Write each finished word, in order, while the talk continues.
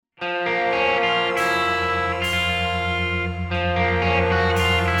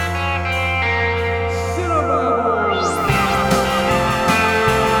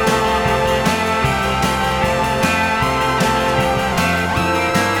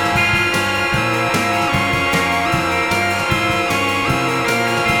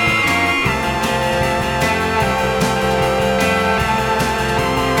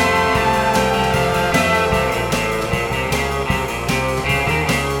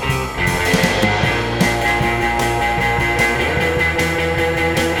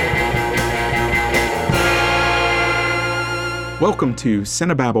Welcome to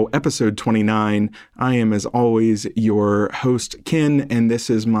Cinebabble episode 29. I am, as always, your host, Ken, and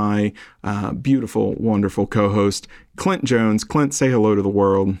this is my beautiful, wonderful co-host, Clint Jones. Clint, say hello to the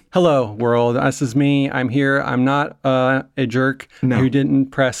world. Hello, world. This is me. I'm here. I'm not a jerk who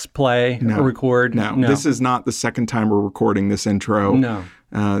didn't press play or record. No, this is not the second time we're recording this intro. No.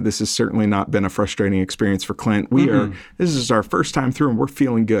 This has certainly not been a frustrating experience for Clint. This is our first time through, and we're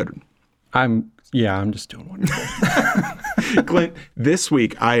feeling good. I'm just doing wonderful. Clint, this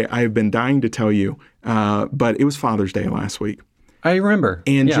week, I've been dying to tell you, but it was Father's Day last week. I remember.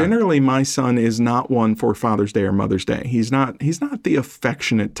 And generally, my son is not one for Father's Day or Mother's Day. He's not the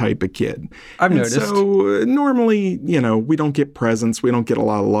affectionate type of kid. I've noticed. So normally, we don't get presents. We don't get a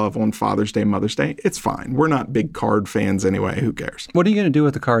lot of love on Father's Day, Mother's Day. It's fine. We're not big card fans anyway. Who cares? What are you going to do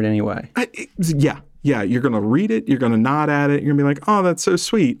with the card anyway? Yeah, you're going to read it, you're going to nod at it, you're going to be like, oh, that's so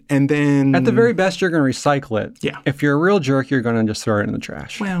sweet. And then... At the very best, you're going to recycle it. Yeah. If you're a real jerk, you're going to just throw it in the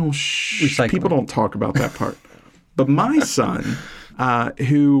trash. Well, people don't talk about that part. But my son,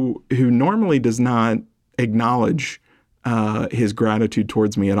 who normally does not acknowledge his gratitude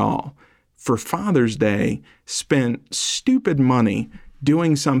towards me at all, for Father's Day, spent stupid money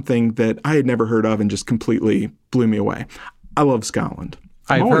doing something that I had never heard of and just completely blew me away. I love Scotland.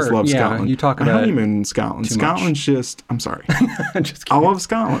 I've always loved Scotland. You talk about I honeymoon in Scotland. Scotland's just, I'm sorry. Just I love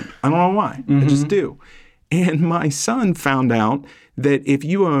Scotland. I don't know why. I just do. And my son found out that if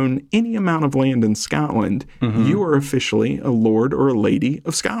you own any amount of land in Scotland, you are officially a lord or a lady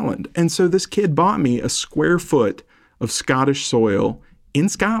of Scotland. And so this kid bought me a square foot of Scottish soil in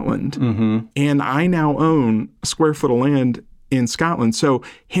Scotland, and I now own a square foot of land in Scotland. So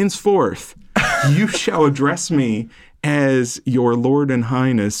henceforth, you shall address me as your Lord and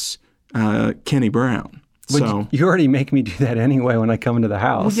Highness, Kenny Brown. So you already make me do that anyway when I come into the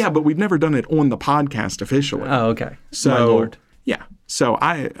house. Well, yeah, but we've never done it on the podcast officially. Oh, okay. So, my Lord. Yeah. So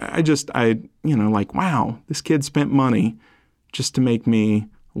I wow, this kid spent money just to make me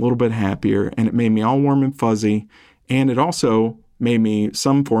a little bit happier, and it made me all warm and fuzzy, and it also made me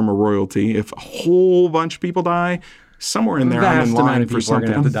some form of royalty. If a whole bunch of people die, somewhere in there, I'm in line for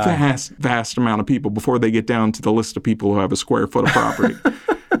something. A vast amount of people before they get down to the list of people who have a square foot of property.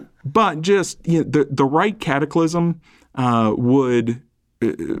 But just the right cataclysm would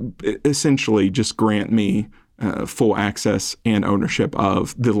essentially just grant me full access and ownership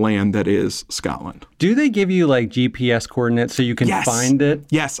of the land that is Scotland. Do they give you like GPS coordinates so you can find it?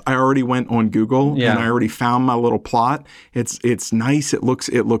 Yes, I already went on Google and I already found my little plot. It's nice. It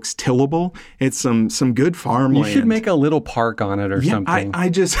looks tillable. It's some good farmland. You should make a little park on it or something. I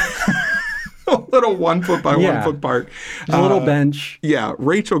just a little 1 foot by 1 foot park. A little bench. Yeah,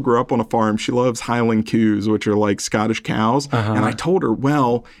 Rachel grew up on a farm. She loves Highland coos, which are like Scottish cows. And I told her,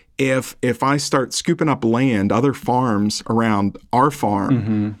 well, if I start scooping up land, other farms around our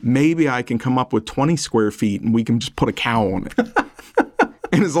farm, maybe I can come up with 20 square feet and we can just put a cow on it.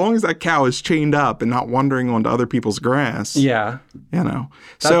 And as long as that cow is chained up and not wandering onto other people's grass, that's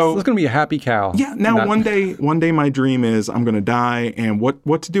going to be a happy cow. Yeah. Now, one day my dream is I'm going to die, and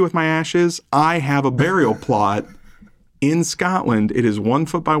what to do with my ashes? I have a burial plot in Scotland. It is 1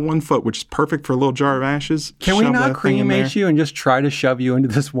 foot by 1 foot, which is perfect for a little jar of ashes. Can we not cremate you and just try to shove you into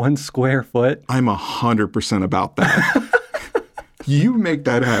this 1 square foot? I'm 100% about that. You make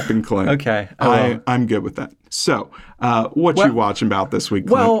that happen, Clint. Okay. I'm good with that. So, what you watching about this week,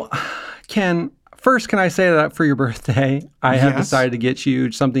 Clint? Well, Ken, first, can I say that for your birthday, I have decided to get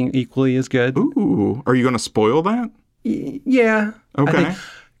you something equally as good. Ooh. Are you going to spoil that? Yeah. Okay.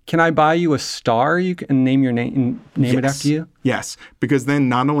 Can I buy you a star you can name your name it after you? Yes, because then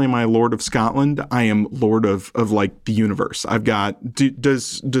not only am I Lord of Scotland, I am Lord of like the universe. I've got,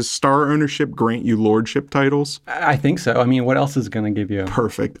 does star ownership grant you lordship titles? I think so. I mean, what else is going to give you?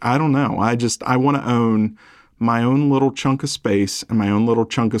 Perfect. I don't know. I want to own my own little chunk of space and my own little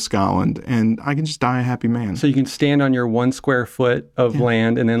chunk of Scotland, and I can just die a happy man. So you can stand on your 1 square foot of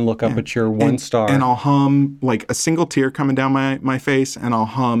land and then look up at your one star. And I'll hum like a single tear coming down my face, and I'll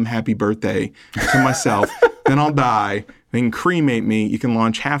hum happy birthday to myself. Then I'll die. They can cremate me. You can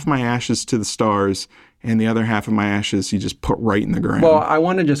launch half my ashes to the stars, and the other half of my ashes you just put right in the ground. Well, I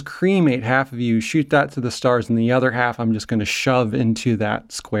want to just cremate half of you, shoot that to the stars, and the other half I'm just going to shove into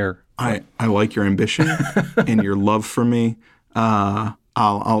that square. I like your ambition and your love for me.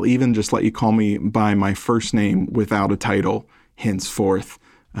 I'll even just let you call me by my first name without a title henceforth.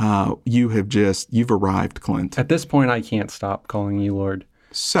 You've arrived, Clint. At this point, I can't stop calling you Lord.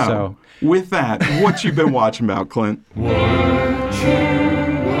 So with that, what you been watching about, Clint?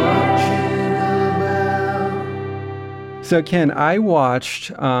 So, Ken, I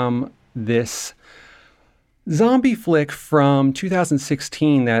watched this zombie flick from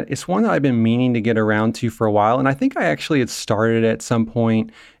 2016 that it's one that I've been meaning to get around to for a while. And I think I actually had started at some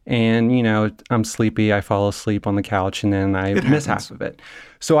point and, I'm sleepy. I fall asleep on the couch and then I miss half of it.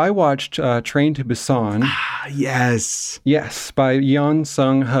 So I watched Train to Busan. Yes. Yes, by Yeon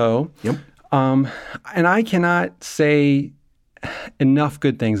Sung-ho. Yep. And I cannot say enough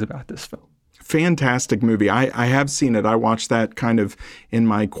good things about this film. Fantastic movie. I have seen it. I watched that kind of in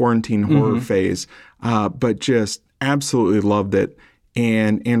my quarantine horror phase, but just absolutely loved it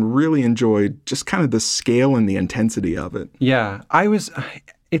and really enjoyed just kind of the scale and the intensity of it. Yeah,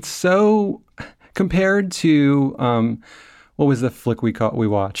 it's so compared to, what was the flick we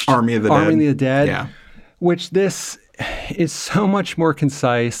watched? Army of the Dead. Yeah. Which this is so much more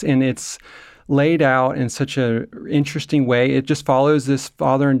concise and it's laid out in such an interesting way. It just follows this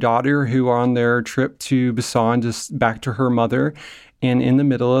father and daughter who are on their trip to Busan, just back to her mother. And in the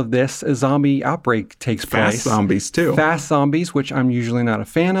middle of this, a zombie outbreak takes place. Fast zombies, too. Fast zombies, which I'm usually not a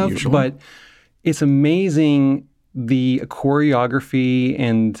fan of. But it's amazing the choreography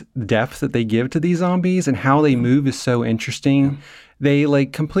and depth that they give to these zombies and how they move is so interesting. They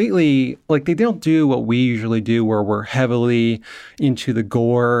completely, they don't do what we usually do where we're heavily into the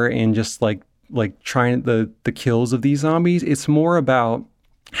gore and just trying the kills of these zombies. It's more about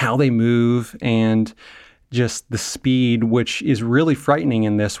how they move and just the speed, which is really frightening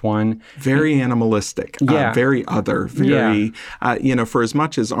in this one. Very animalistic, very other, very, for as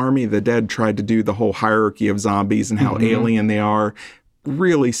much as Army of the Dead tried to do the whole hierarchy of zombies and how alien they are,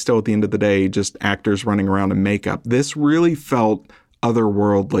 really still at the end of the day, just actors running around in makeup. This really felt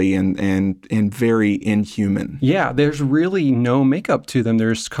otherworldly and very inhuman. Yeah, there's really no makeup to them.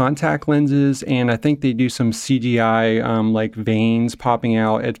 There's contact lenses, and I think they do some CGI veins popping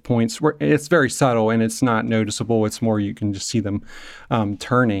out at points where it's very subtle and it's not noticeable. It's more you can just see them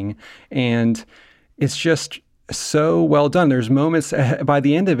turning, and it's just so well done. There's moments by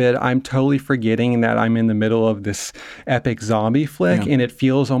the end of it, I'm totally forgetting that I'm in the middle of this epic zombie flick, and it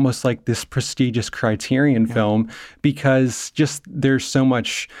feels almost like this prestigious Criterion film because just there's so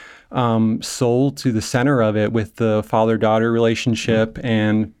much soul to the center of it with the father-daughter relationship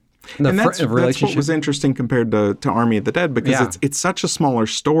and that's what was interesting compared to Army of the Dead because it's such a smaller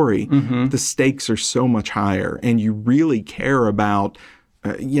story. The stakes are so much higher, and you really care about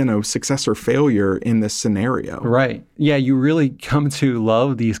success or failure in this scenario. Right. Yeah, you really come to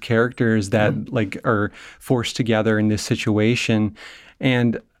love these characters that are forced together in this situation.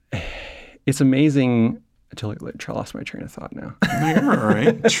 And it's amazing. I totally lost my train of thought now. You're all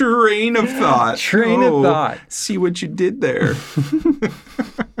right. Train of thought. Train of thought. See what you did there.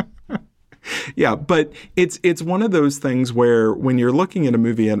 Yeah, but it's one of those things where when you're looking at a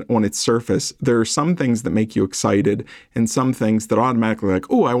movie on its surface, there are some things that make you excited and some things that automatically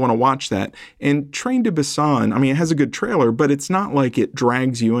oh, I want to watch that. And Train to Busan, I mean, it has a good trailer, but it's not like it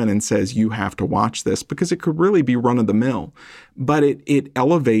drags you in and says you have to watch this because it could really be run of the mill. But it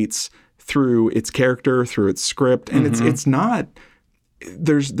elevates through its character, through its script, and it's not.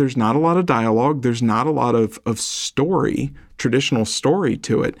 There's not a lot of dialogue. There's not a lot of story, traditional story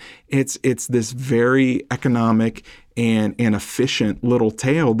to it. It's this very economic and efficient little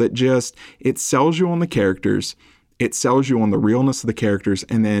tale that just, it sells you on the characters. It sells you on the realness of the characters.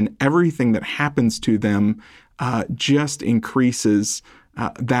 And then everything that happens to them just increases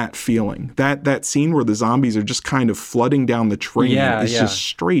that feeling. That scene where the zombies are just kind of flooding down the train is just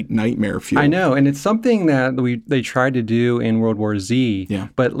straight nightmare fuel. I know, and it's something that they tried to do in World War Z,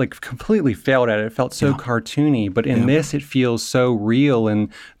 but completely failed at it. It felt so cartoony, but in this it feels so real,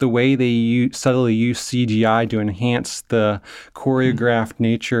 and the way they subtly use CGI to enhance the choreographed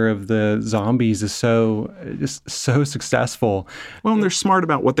nature of the zombies is so successful. Well, and they're smart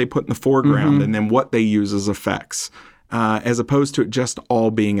about what they put in the foreground and then what they use as effects. As opposed to it just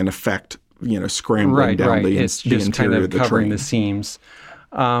all being an effect, scrambling down the it's just interior kind of of the covering train. the seams.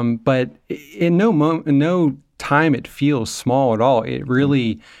 But in no time it feels small at all. It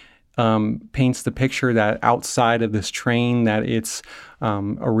really paints the picture that outside of this train, that it's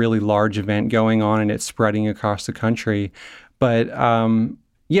a really large event going on and it's spreading across the country. But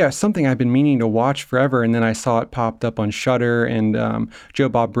something I've been meaning to watch forever, and then I saw it popped up on Shudder, and Joe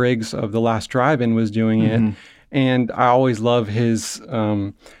Bob Briggs of The Last Drive-In was doing it. And I always love his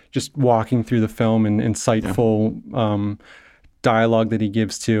just walking through the film and insightful dialogue that he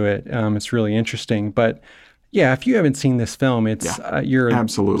gives to it. It's really interesting. But if you haven't seen this film, it's you're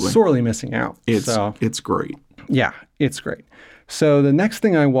absolutely sorely missing out. It's great. Yeah, it's great. So the next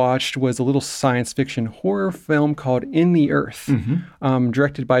thing I watched was a little science fiction horror film called In the Earth,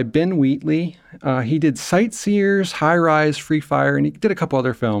 directed by Ben Wheatley. He did Sightseers, High Rise, Free Fire, and he did a couple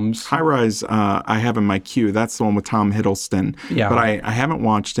other films. High Rise, I have in my queue. That's the one with Tom Hiddleston. Yeah. But I haven't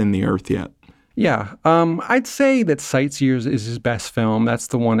watched In the Earth yet. Yeah. I'd say that Sightseers is his best film. That's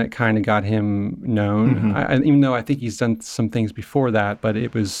the one that kind of got him known, even though I think he's done some things before that, but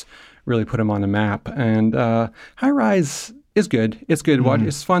it was really put him on the map. And High Rise is good. It's good.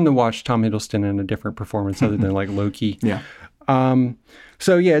 It's fun to watch Tom Hiddleston in a different performance other than like Loki. Yeah.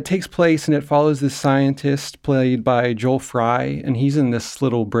 So yeah, it takes place and it follows this scientist played by Joel Fry, and he's in this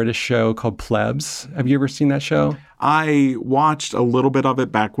little British show called Plebs. Have you ever seen that show? I watched a little bit of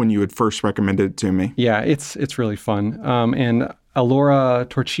it back when you had first recommended it to me. Yeah, it's really fun. And Alora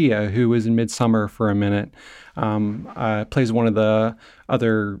Torchia, who was in Midsummer for a minute, plays one of the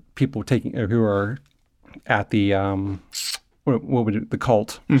other people who are at the the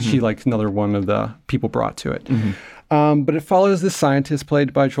cult. She like another one of the people brought to it. But it follows this scientist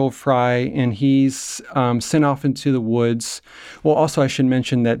played by Joel Fry, and he's sent off into the woods. Well, also I should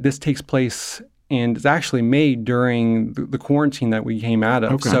mention that this takes place and it's actually made during the quarantine that we came out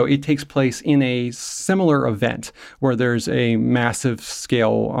of. Okay. So it takes place in a similar event where there's a massive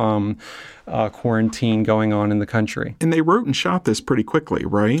scale quarantine going on in the country. And they wrote and shot this pretty quickly,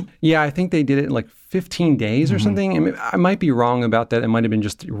 right? Yeah, I think they did it in like 15 days or something. I mean, I might be wrong about that. It might have been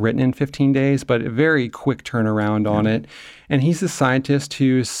just written in 15 days, but a very quick turnaround on it. And he's a scientist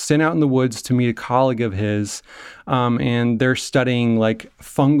who's sent out in the woods to meet a colleague of his, and they're studying like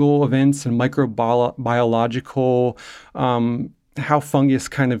fungal events and microbiological, how fungus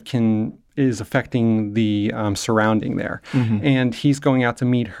kind of is affecting the surrounding there. And he's going out to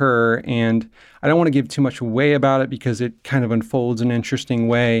meet her, and I don't want to give too much away about it because it kind of unfolds in an interesting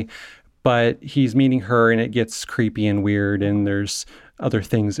way, but he's meeting her and it gets creepy and weird and there's other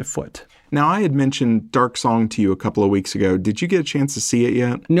things afoot. Now, I had mentioned Dark Song to you a couple of weeks ago. Did you get a chance to see it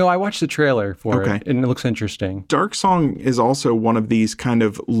yet? No, I watched the trailer for it, and it looks interesting. Dark Song is also one of these kind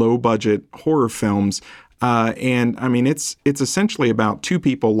of low-budget horror films. And I mean, it's essentially about two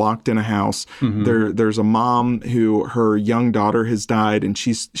people locked in a house. There's a mom who her young daughter has died, and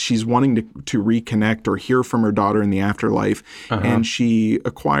she's wanting to reconnect or hear from her daughter in the afterlife. And she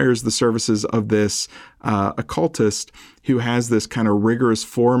acquires the services of this occultist who has this kind of rigorous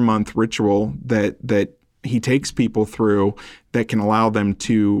 4-month ritual that he takes people through that can allow them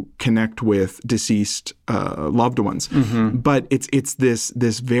to connect with deceased loved ones. But it's this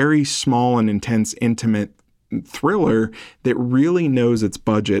very small and intense, intimate thriller that really knows its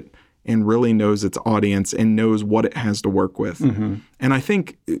budget and really knows its audience and knows what it has to work with. And I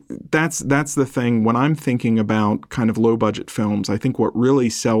think that's the thing when I'm thinking about kind of low budget films. I think what really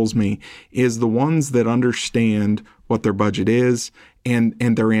sells me is the ones that understand what their budget is and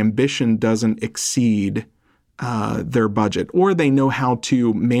their ambition doesn't exceed their budget, or they know how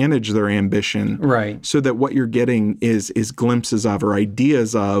to manage their ambition, right? So that what you're getting is glimpses of or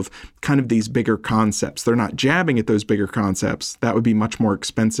ideas of kind of these bigger concepts. They're not jabbing at those bigger concepts. That would be much more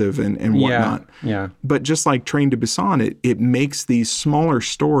expensive and whatnot. Yeah. But just like Train to Busan, it makes these smaller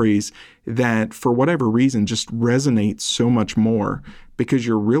stories that, for whatever reason, just resonate so much more because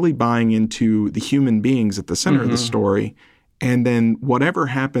you're really buying into the human beings at the center of the story. And then whatever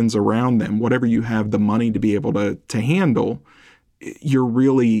happens around them, whatever you have the money to be able to handle,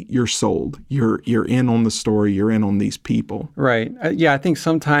 you're sold. You're in on the story. You're in on these people. Right. I think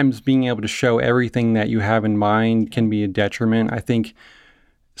sometimes being able to show everything that you have in mind can be a detriment. I think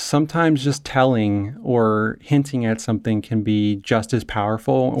sometimes just telling or hinting at something can be just as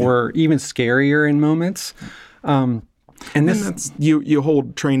powerful or even scarier in moments. And that's you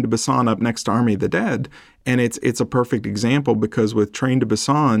hold Train to Busan up next to Army of the Dead. And it's a perfect example because with Train to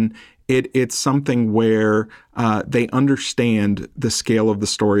Busan, it's something where they understand the scale of the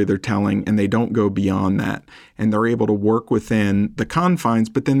story they're telling and they don't go beyond that. And they're able to work within the confines,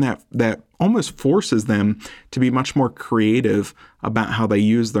 but then that almost forces them to be much more creative about how they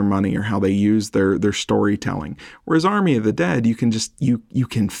use their money or how they use their storytelling. Whereas Army of the Dead, you can just you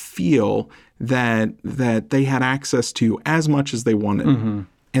can feel that they had access to as much as they wanted.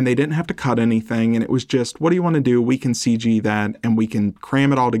 And they didn't have to cut anything. And it was just, what do you want to do? We can CG that and we can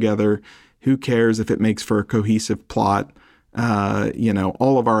cram it all together. Who cares if it makes for a cohesive plot?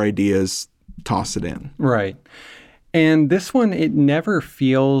 All of our ideas, toss it in. Right. And this one, it never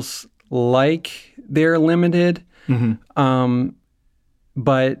feels like they're limited.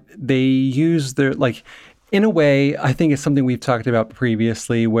 But they use their, in a way, I think it's something we've talked about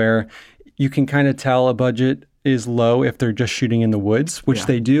previously where you can kind of tell a budget is low if they're just shooting in the woods, which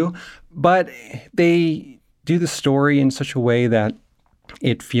they do, but they do the story in such a way that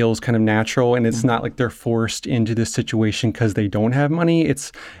it feels kind of natural, and it's not like they're forced into this situation because they don't have money.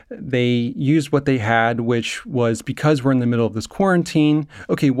 It's they used what they had, which was, because we're in the middle of this quarantine,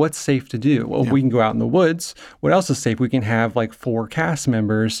 okay, what's safe to do? Well, we can go out in the woods. What else is safe? We can have like 4 cast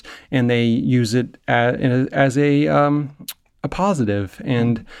members, and they use it as a positive.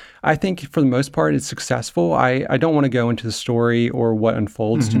 And I think for the most part, it's successful. I don't want to go into the story or what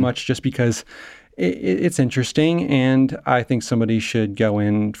unfolds too much, just because it's interesting, and I think somebody should go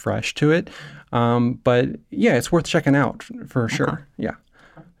in fresh to it. But yeah, it's worth checking out for sure. Okay. Yeah.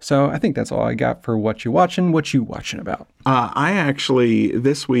 So I think that's all I got for What You Watchin'. What you watching about? I actually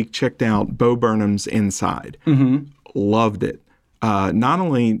this week checked out Bo Burnham's Inside. Loved it. Not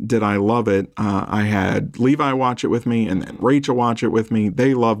only did I love it, I had Levi watch it with me, and then Rachel watch it with me.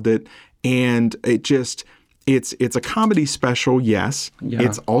 They loved it, and it just. It's a comedy special, yes. Yeah.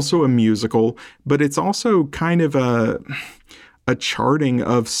 It's also a musical, but it's also kind of a charting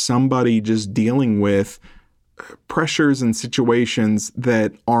of somebody just dealing with pressures and situations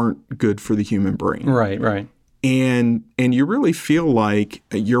that aren't good for the human brain. Right. And you really feel like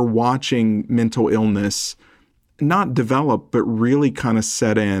you're watching mental illness not develop, but really kind of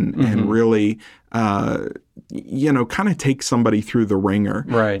set in and really kind of take somebody through the ringer.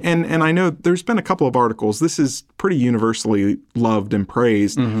 Right. And I know there's been a couple of articles. This is pretty universally loved and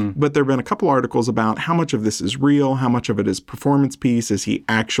praised, but there have been a couple articles about how much of this is real, how much of it is performance piece. Is he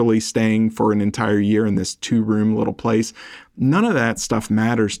actually staying for an entire year in this 2-room little place? None of that stuff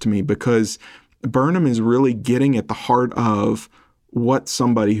matters to me, because Burnham is really getting at the heart of what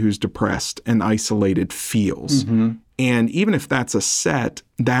somebody who's depressed and isolated feels. And even if that's a set,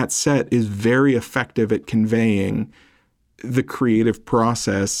 that set is very effective at conveying the creative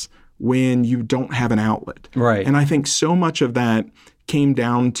process when you don't have an outlet. Right. And I think so much of that came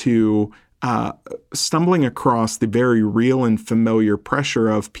down to stumbling across the very real and familiar pressure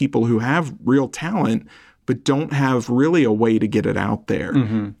of people who have real talent but don't have really a way to get it out there.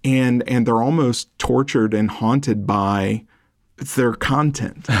 And they're almost tortured and haunted by their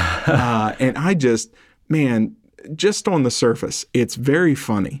content. And I just on the surface, it's very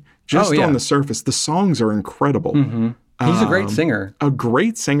funny. On the surface, the songs are incredible. He's a great singer. A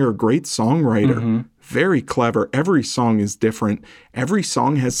great songwriter. Very clever. Every song is different. Every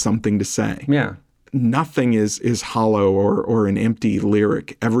song has something to say. Yeah. Nothing is hollow or an empty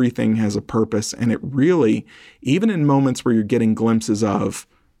lyric. Everything has a purpose. And it really, even in moments where you're getting glimpses of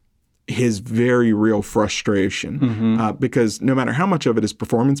his very real frustration, because no matter how much of it is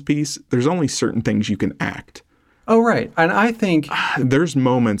performance piece, there's only certain things you can act. Oh, right. And I think there's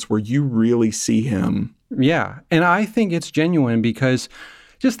moments where you really see him. Yeah. And I think it's genuine, because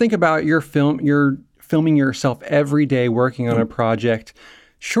just think about you're filming yourself every day working on a project.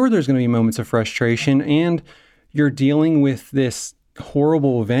 Sure, there's going to be moments of frustration, and you're dealing with this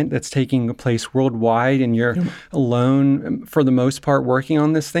horrible event that's taking place worldwide, and you're alone for the most part working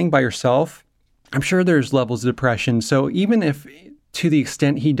on this thing by yourself. I'm sure there's levels of depression. So even if, to the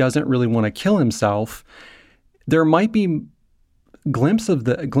extent he doesn't really want to kill himself, there might be glimpses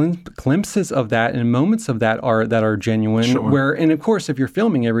of that and moments of that are genuine. Sure. Where, and of course, if you're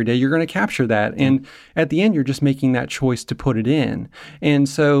filming every day, you're going to capture that. And at the end, you're just making that choice to put it in. And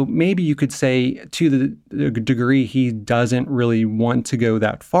so maybe you could say, to the degree he doesn't really want to go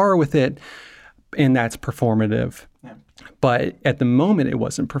that far with it, and that's performative. Yeah. But at the moment, it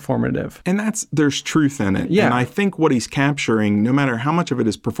wasn't performative. And there's truth in it. Yeah. And I think what he's capturing, no matter how much of it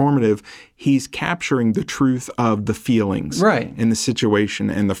is performative, he's capturing the truth of the feelings. Right. And the situation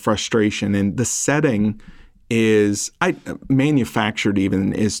and the frustration. And the setting is, manufactured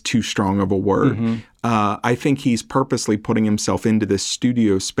even is too strong of a word. I think he's purposely putting himself into this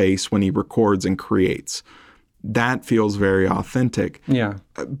studio space when he records and creates. That feels very authentic. Yeah.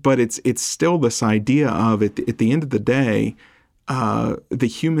 But it's still this idea of, at the end of the day, the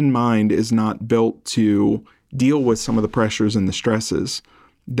human mind is not built to deal with some of the pressures and the stresses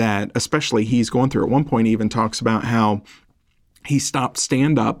that especially he's going through. At one point, he even talks about how he stopped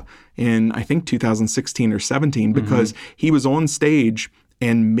stand-up in, I think, 2016 or 17 because he was on stage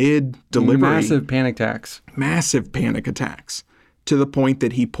and mid-delivery. Massive panic attacks. To the point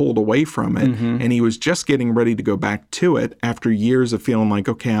that he pulled away from it, and he was just getting ready to go back to it after years of feeling like,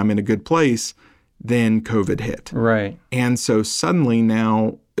 okay, I'm in a good place. Then COVID hit. Right. And so suddenly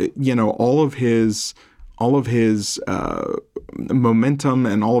now, all of his momentum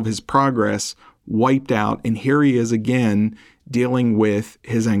and all of his progress wiped out. And here he is again dealing with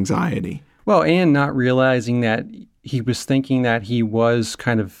his anxiety. Well, and not realizing that he was thinking that he was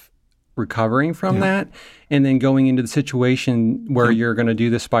kind of recovering from that, and then going into the situation where you're going to do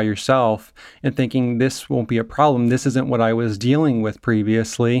this by yourself and thinking this won't be a problem. This isn't what I was dealing with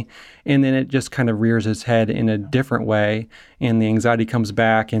previously. And then it just kind of rears its head in a different way, and the anxiety comes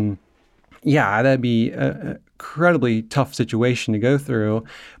back. And yeah, that'd be an incredibly tough situation to go through.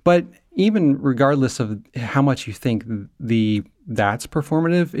 But even regardless of how much you think that's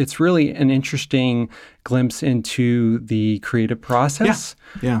performative, it's really an interesting glimpse into the creative process.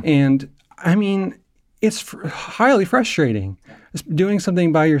 Yeah. And I mean, it's highly frustrating doing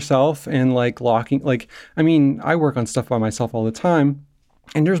something by yourself and I work on stuff by myself all the time.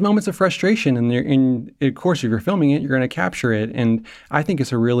 And there's moments of frustration, and of course, if you're filming it, you're going to capture it. And I think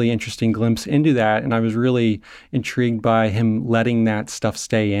it's a really interesting glimpse into that. And I was really intrigued by him letting that stuff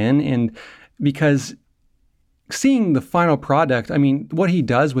stay in. And because seeing the final product, I mean, what he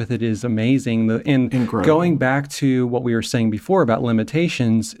does with it is amazing. And incredible. Going back to what we were saying before about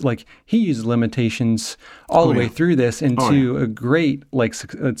limitations, like he uses limitations all the way through this into a great,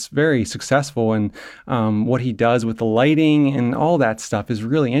 it's very successful. And what he does with the lighting and all that stuff is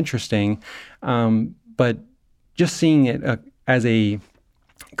really interesting. But just seeing it as a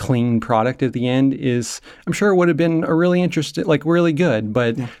clean product at the end I'm sure it would have been a really interesting, really good,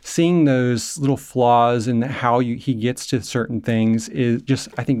 but seeing those little flaws and how he gets to certain things is just,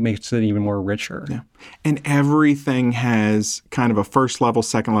 I think, makes it even more richer. Yeah. And everything has kind of a first level,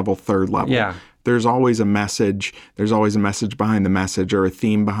 second level, third level. Yeah. There's always a message. There's always a message behind the message, or a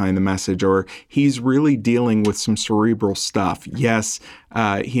theme behind the message, or he's really dealing with some cerebral stuff. Yes,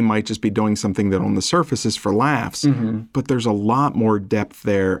 he might just be doing something that on the surface is for laughs, but there's a lot more depth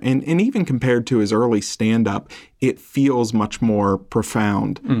there. And even compared to his early stand-up, it feels much more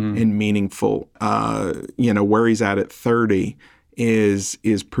profound and meaningful. Where he's at 30 is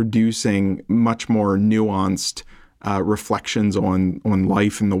producing much more nuanced reflections on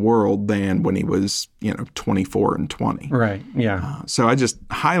life in the world than when he was 24 and 20. Right. Yeah. So I just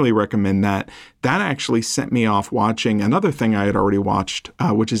highly recommend that. That actually sent me off watching another thing I had already watched,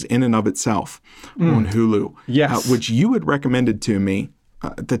 which is In and of Itself on Hulu. Yes. Which you had recommended to me.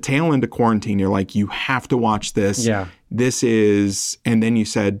 The tail end of quarantine, you're like, you have to watch this. Yeah. This is, and then you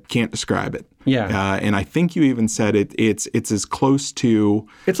said, can't describe it. Yeah. And I think you even said it's as close to...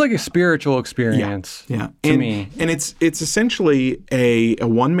 It's like a spiritual experience to me. And it's essentially a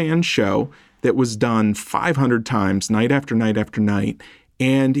one-man show that was done 500 times, night after night after night.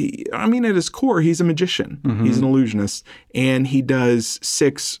 And at his core, he's a magician. He's an illusionist. And he does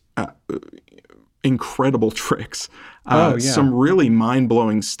 6 incredible tricks. Some really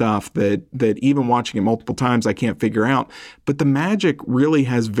mind-blowing stuff that even watching it multiple times, I can't figure out. But the magic really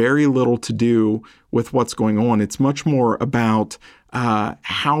has very little to do with what's going on. It's much more about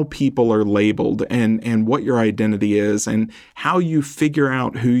how people are labeled and what your identity is and how you figure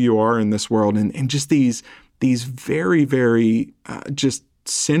out who you are in this world. And just these very, very just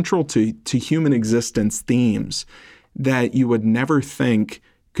central to human existence themes that you would never think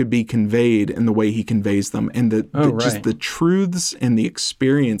could be conveyed in the way he conveys them, and just the truths and the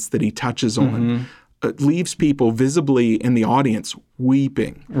experience that he touches on leaves people visibly in the audience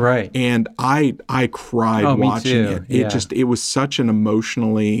weeping. Right. And I cried watching it. It was such an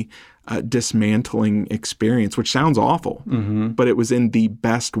emotionally dismantling experience, which sounds awful, but it was in the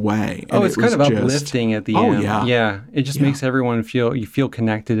best way. And it's kind of uplifting at the end. Yeah. It just makes everyone feel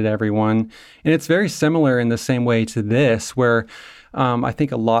connected to everyone. And it's very similar in the same way to this, where I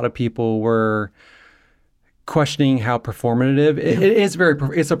think a lot of people were questioning how performative it is.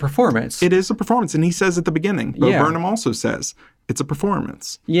 It's a performance. It is a performance, and he says at the beginning. Bo Burnham also says it's a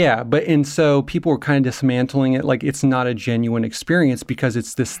performance. Yeah, and so people were kind of dismantling it, like it's not a genuine experience because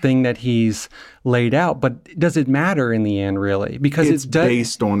it's this thing that he's laid out. But does it matter in the end, really? Because it's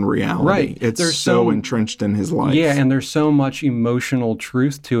based on reality. Right. It's so entrenched in his life. Yeah, and there's so much emotional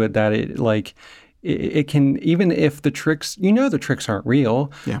truth to it that it can, even if the tricks aren't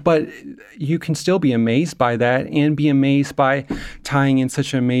real, but you can still be amazed by that and be amazed by tying in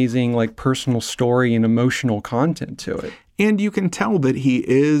such amazing personal story and emotional content to it. And you can tell that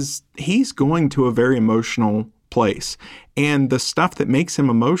he's going to a very emotional place. And the stuff that makes him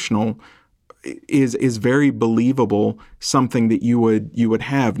emotional is very believable, something that you would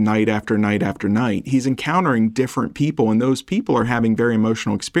have night after night after night. He's encountering different people, and those people are having very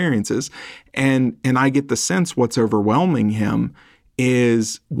emotional experiences. And I get the sense what's overwhelming him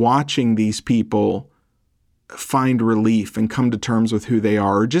is watching these people find relief and come to terms with who they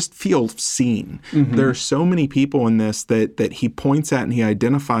are, or just feel seen. There are so many people in this that he points at and he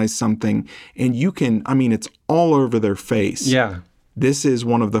identifies something, and it's all over their face. Yeah. This is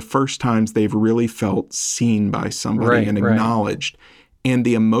one of the first times they've really felt seen by somebody and acknowledged. And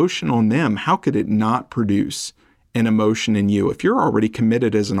the emotion on them, how could it not produce an emotion in you? If you're already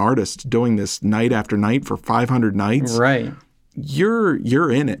committed as an artist doing this night after night for 500 nights, right,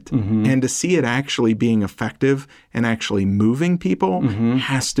 you're in it. And to see it actually being effective and actually moving people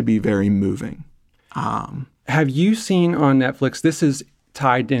has to be very moving. Have you seen on Netflix, this is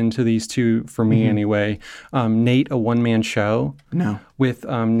tied into these two for me anyway, Nate, a one-man show? No. With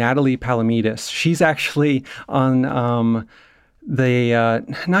Natalie Palamides. She's actually on the,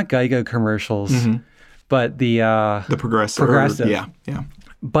 not Geico commercials, but the Progressive. Yeah.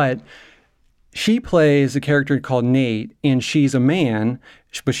 But she plays a character called Nate, and she's a man,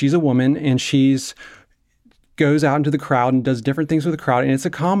 but she's a woman, and she's goes out into the crowd and does different things with the crowd. And it's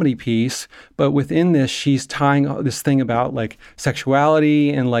a comedy piece, but within this, she's tying this thing about like sexuality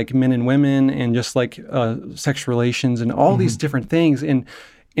and like men and women and just like sex relations and all these different things. And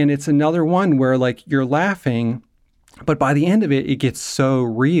it's another one where like you're laughing, but by the end of it, it gets so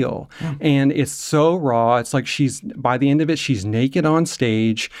real and it's so raw. It's like by the end of it, she's naked on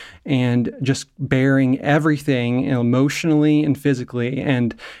stage and just bearing everything emotionally and physically.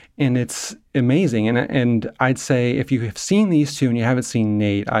 And it's amazing. And I'd say if you have seen these two and you haven't seen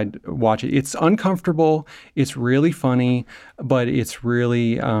Nate, I'd watch it. It's uncomfortable. It's really funny, but it's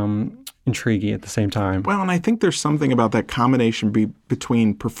really intriguing at the same time. Well, and I think there's something about that combination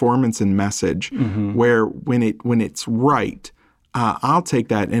between performance and message where when it's right, I'll take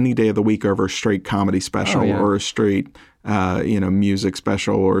that any day of the week over a straight comedy special or a straight music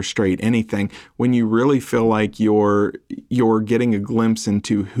special or a straight anything. When you really feel like you're getting a glimpse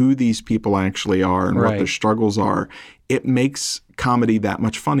into who these people actually are and what their struggles are, it makes comedy that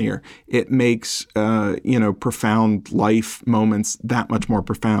much funnier. It makes profound life moments that much more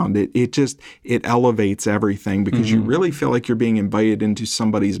profound. It elevates everything because you really feel like you're being invited into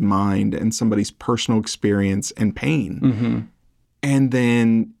somebody's mind and somebody's personal experience and pain. And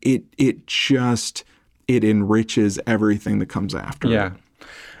then it enriches everything that comes after. Yeah.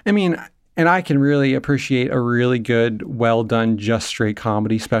 I mean, and I can really appreciate a really good, well-done, just straight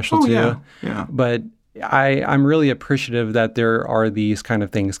comedy special too. Yeah. But I'm really appreciative that there are these kind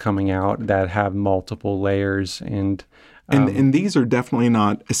of things coming out that have multiple layers and these are definitely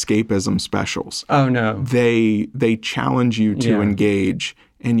not escapism specials. Oh no. They challenge you to engage,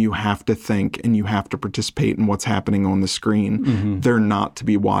 and you have to think and you have to participate in what's happening on the screen. They're not to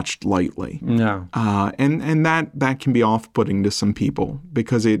be watched lightly. No. And that can be off-putting to some people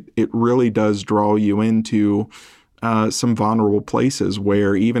because it really does draw you into some vulnerable places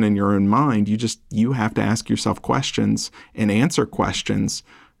where even in your own mind, you have to ask yourself questions and answer questions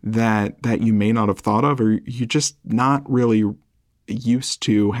that you may not have thought of or you're just not really used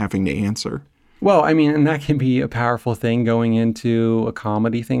to having to answer. Well, I mean, and that can be a powerful thing going into a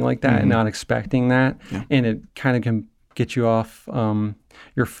comedy thing like that and not expecting that. Yeah. And it kind of can get you off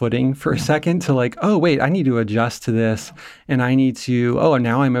your footing for a second to like, oh, wait, I need to adjust to this. And I need to,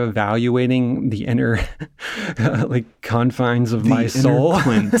 now I'm evaluating the inner confines of my soul.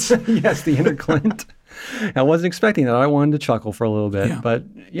 Clint. Yes, the inner Clint. I wasn't expecting that. I wanted to chuckle for a little bit, but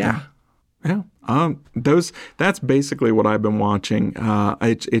yeah. That's basically what I've been watching.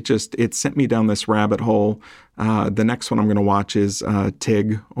 It sent me down this rabbit hole. The next one I'm going to watch is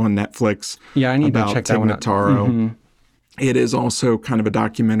Tig on Netflix. Yeah, I need to check that one out. Notaro. It is also kind of a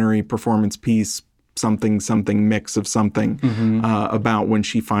documentary performance piece, something mix of something about when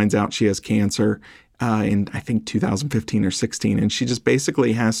she finds out she has cancer in I think 2015 or 16, and she just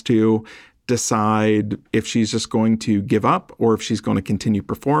basically has to decide if she's just going to give up or if she's going to continue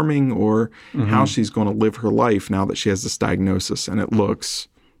performing or how she's going to live her life now that she has this diagnosis. And it looks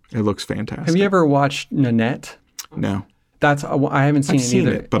fantastic. Have you ever watched Nanette? No. I haven't seen it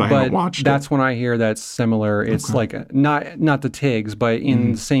either. But I haven't watched it. That's when I hear that's similar. It's like not the Tigs, but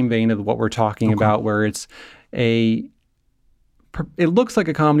in the same vein of what we're talking about, where it looks like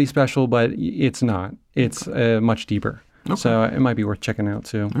a comedy special, but it's not. It's much deeper. Okay. So it might be worth checking out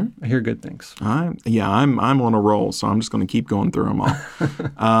too. I hear good things. I'm on a roll, so I'm just going to keep going through them all.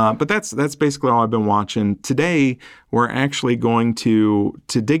 But that's basically all I've been watching. Today, we're actually going to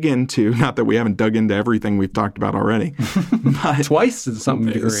dig into, not that we haven't dug into everything we've talked about already. But, twice to some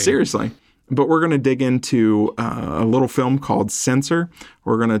degree. Seriously. But we're going to dig into a little film called Censor.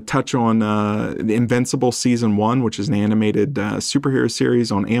 We're going to touch on the Invincible Season 1, which is an animated superhero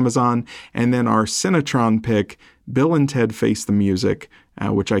series on Amazon. And then our Cinetron pick, Bill and Ted Face the Music,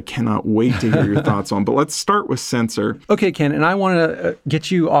 which I cannot wait to hear your thoughts on. But let's start with Censor. Okay, Ken, and I want to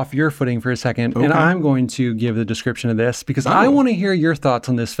get you off your footing for a second, and I'm going to give the description of this because I want to hear your thoughts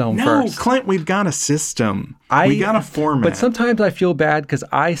on this film first. No, Clint, we've got a system. We got a format. But sometimes I feel bad because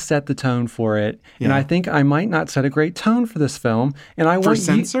I set the tone for it, and I think I might not set a great tone for this film, and I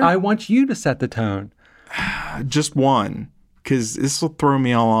want you to set the tone. Just one, because this will throw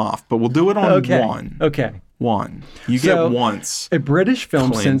me all off, but we'll do it on one. Okay. One. You get once. A British film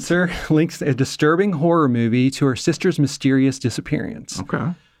Clint. censor links a disturbing horror movie to her sister's mysterious disappearance.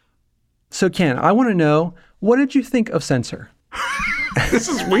 Okay. So, Ken, I want to know, what did you think of Censor? This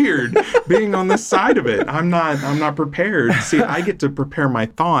is weird, being on this side of it. I'm not prepared. See, I get to prepare my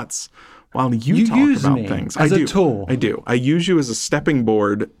thoughts while you talk use about me things. as I a do. tool. I do. I use you as a stepping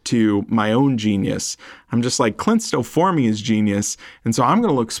board to my own genius. I'm just like, Clint's still forming his genius, and so I'm going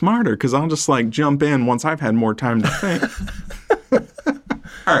to look smarter because I'll just like jump in once I've had more time to think.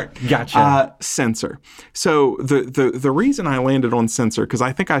 All right. Gotcha. Censor. So the reason I landed on Censor, because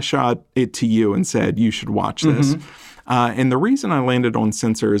I think I shot it to you and said you should watch this. And the reason I landed on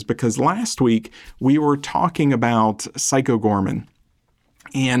Censor is because last week we were talking about Psycho Gorman.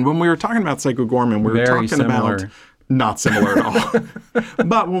 And when we were talking about Psycho Gorman, we were talking about not similar at all.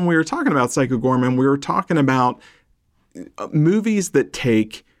 But when we were talking about Psycho Gorman, we were talking about movies that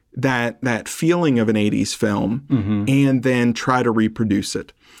take that feeling of an 80s film and then try to reproduce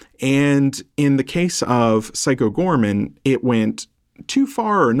it. And in the case of Psycho Gorman, it went too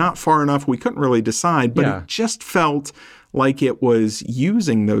far or not far enough. We couldn't really decide, but it just felt like it was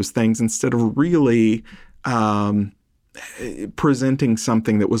using those things instead of really presenting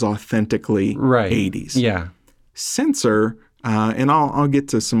something that was authentically 80s. Yeah. Censor, and I'll get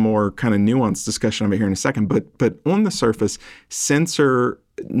to some more kind of nuanced discussion of it here in a second, but on the surface, Censor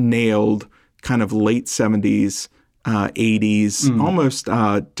nailed kind of late 70s, 80s, almost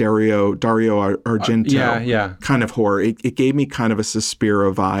Dario Argento kind of horror. It gave me kind of a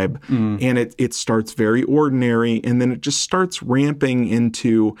Suspiria vibe, and it starts very ordinary, and then it just starts ramping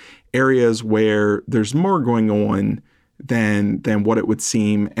into areas where there's more going on than what it would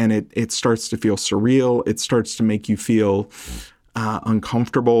seem, and it starts to feel surreal. It starts to make you feel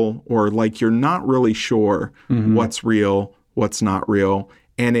uncomfortable, or like you're not really sure what's real, what's not real,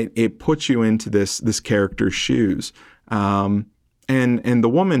 and it puts you into this character's shoes. And the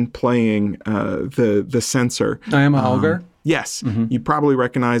woman playing the censor, Iama Algar. Yes, you probably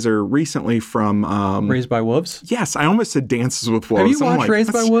recognize her recently from Raised by Wolves. Yes, I almost said Dances with Wolves. Have you watched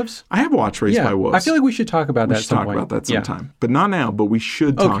Raised by Wolves? I have watched Raised by Wolves. I feel like we should talk about that. We should talk about that sometime, but not now. But we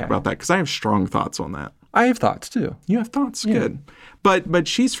should talk about that because I have strong thoughts on that. I have thoughts too. You have thoughts, good. But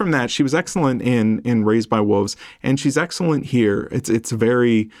she's from that. She was excellent in Raised by Wolves, and she's excellent here. It's a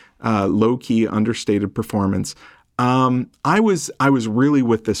very low key, understated performance. I was really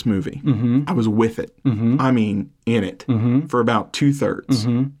with this movie. I was with it. I mean, in it for about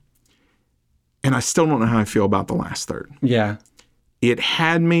 2/3. And I still don't know how I feel about the last third. Yeah. It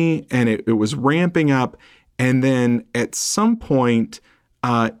had me, and it was ramping up. And then at some point,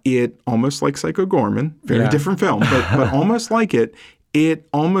 it almost like Psycho Gorman, very different film, but almost like it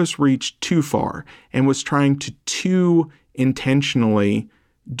almost reached too far and was trying to too intentionally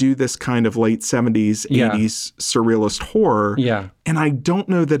do this kind of late 70s, 80s surrealist horror. Yeah. And I don't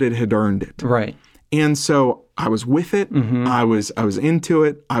know that it had earned it. Right. And so I was with it. I was into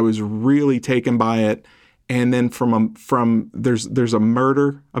it. I was really taken by it. And then there's a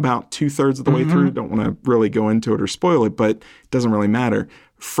murder about 2/3 of the way through. Don't want to really go into it or spoil it, but it doesn't really matter.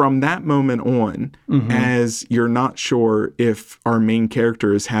 From that moment on, as you're not sure if our main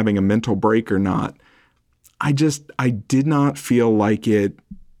character is having a mental break or not, I did not feel like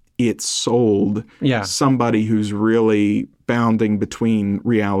it sold somebody who's really bounding between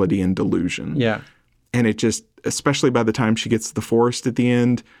reality and delusion. Yeah. And it just, especially by the time she gets to the forest at the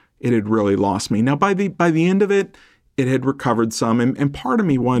end, it had really lost me. Now, by the end of it, it had recovered some, and part of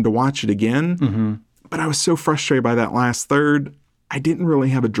me wanted to watch it again, but I was so frustrated by that last third, I didn't really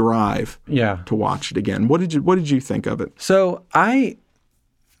have a drive to watch it again. What did you think of it? So I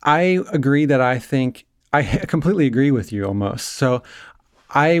agree that I completely agree with you almost. So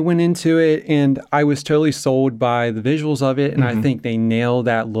I went into it and I was totally sold by the visuals of it, and I think they nailed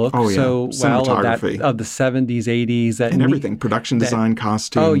that look so well of the 70s, 80s. And everything, production design,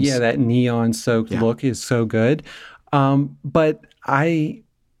 costumes. Oh yeah, that neon-soaked look is so good. But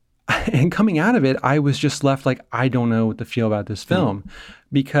and coming out of it, I was just left like, I don't know what to feel about this film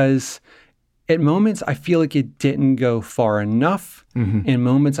because at moments I feel like it didn't go far enough. In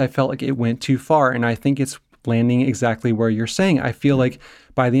moments I felt like it went too far, and I think it's landing exactly where you're saying. I feel like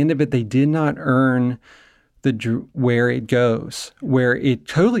by the end of it, they did not earn where it goes, where it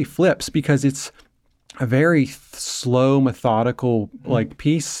totally flips, because it's a very slow, methodical like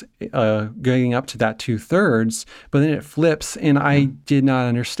piece going up to that 2/3, but then it flips, and I did not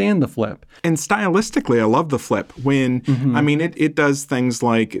understand the flip. And stylistically, I love the flip when, I mean, it does things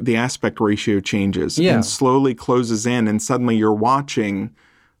like the aspect ratio changes and slowly closes in, and suddenly you're watching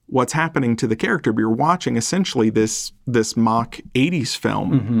what's happening to the character, but you're watching essentially this mock 80s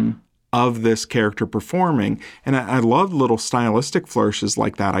film of this character performing. And I love little stylistic flourishes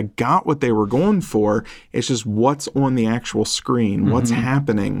like that. I got what they were going for. It's just what's on the actual screen, what's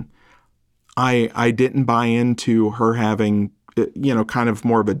happening. I didn't buy into her having, kind of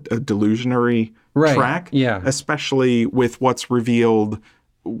more of a delusionary track, especially with what's revealed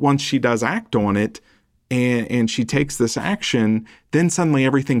once she does act on it. And she takes this action, then suddenly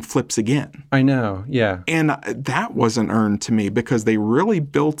everything flips again. I know, yeah. And that wasn't earned to me, because they really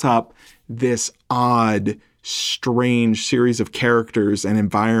built up this odd, strange series of characters and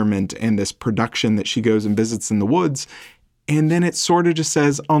environment and this production that she goes and visits in the woods. And then it sort of just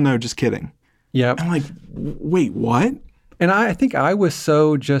says, oh no, just kidding. Yeah. I'm like, wait, what? And I think I was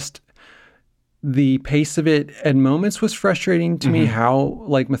so just... The pace of it at moments was frustrating to me, how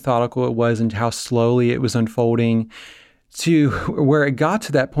like methodical it was and how slowly it was unfolding, to where it got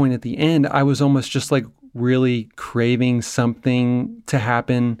to that point at the end. I was almost just like really craving something to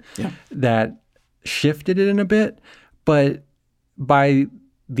happen that shifted it in a bit. But by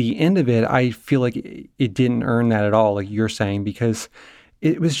the end of it, I feel like it didn't earn that at all, like you're saying, because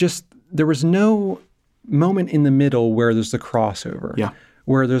it was just, there was no moment in the middle where there's the crossover. Yeah.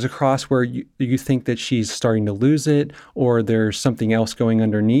 Where there's a cross where you think that she's starting to lose it, or there's something else going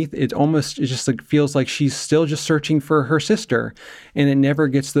underneath. It just like feels like she's still just searching for her sister. And it never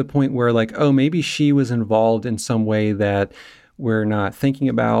gets to the point where like, oh, maybe she was involved in some way that we're not thinking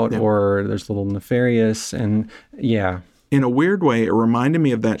about, or there's a little nefarious. And in a weird way, it reminded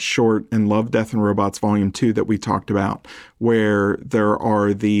me of that short in Love, Death, and Robots Volume 2 that we talked about, where there are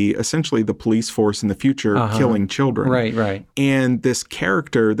essentially the police force in the future killing children. Right. And this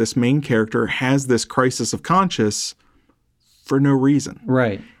main character, has this crisis of conscience for no reason.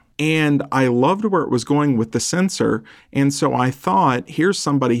 Right. And I loved where it was going with the Censor. And so I thought, here's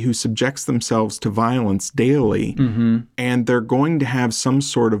somebody who subjects themselves to violence daily, and they're going to have some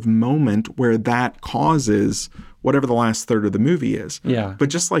sort of moment where that causes whatever the last third of the movie is. Yeah. But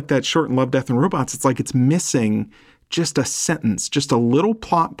just like that short in Love, Death, and Robots, it's like it's missing just a sentence, just a little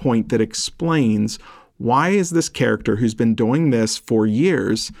plot point that explains why is this character who's been doing this for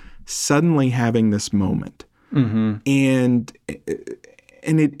years suddenly having this moment. And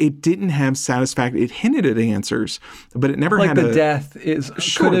it didn't have satisfaction. It hinted at answers, but it never had the death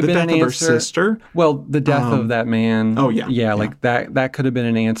could have been an answer. Of her sister. Well, the death of that man. Oh yeah. Like that could have been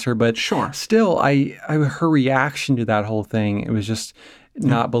an answer, but still, her reaction to that whole thing, it was just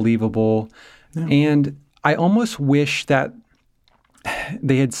not believable. No. And I almost wish that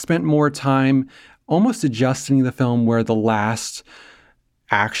they had spent more time almost adjusting the film, where the last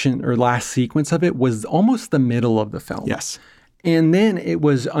action or last sequence of it was almost the middle of the film. Yes. And then it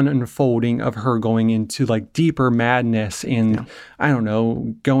was an unfolding of her going into like deeper madness and I don't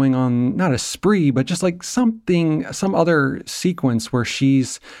know, going on not a spree, but just like some other sequence where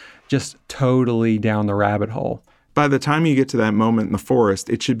she's just totally down the rabbit hole. By the time you get to that moment in the forest,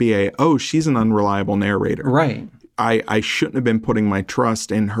 it should be she's an unreliable narrator. Right. I shouldn't have been putting my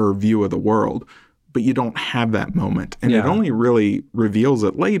trust in her view of the world. But you don't have that moment. And it only really reveals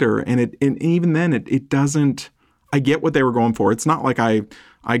it later. And even then, it doesn't... I get what they were going for. It's not like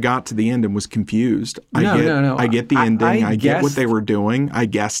I got to the end and was confused. No. I get the ending. I get what they were doing. I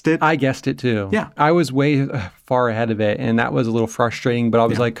guessed it. I guessed it too. Yeah. I was way far ahead of it, and that was a little frustrating, but I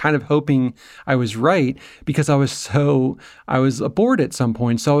was like kind of hoping I was right, because I was bored at some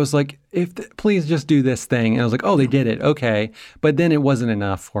point. So I was like, please just do this thing. And I was like, oh, they did it. Okay. But then it wasn't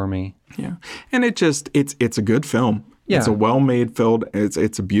enough for me. Yeah. And it's a good film. Yeah. It's a well-made film.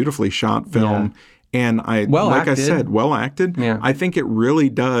 It's a beautifully shot film. Yeah. And I said, well acted. Yeah. I think it really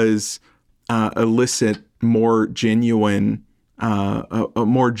does elicit more genuine, a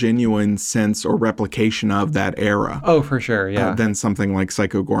more genuine sense or replication of that era. Oh, for sure, yeah. Than something like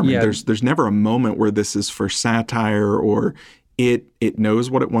Psycho Goreman. Yeah. There's never a moment where this is for satire, or it knows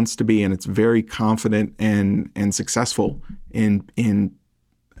what it wants to be, and it's very confident and successful in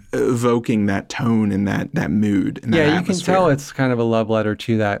evoking that tone and that mood and that atmosphere. You can tell it's kind of a love letter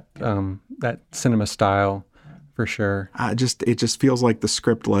to that cinema style, for sure. It just feels like the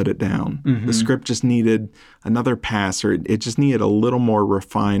script let it down. Mm-hmm. The script just needed another pass, or it just needed a little more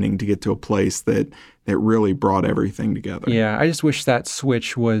refining to get to a place that really brought everything together. Yeah, I just wish that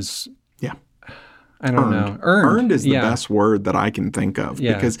switch was... Yeah. I don't know. Earned is the best word that I can think of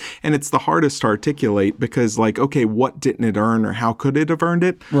because, and it's the hardest to articulate because like, okay, what didn't it earn or how could it have earned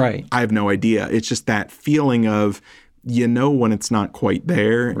it? Right. I have no idea. It's just that feeling of, when it's not quite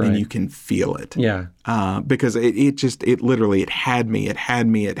there and you can feel it. Yeah. Because it literally, it had me. It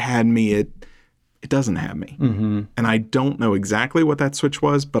doesn't have me. Mm-hmm. And I don't know exactly what that switch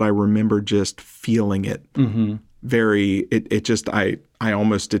was, but I remember just feeling it I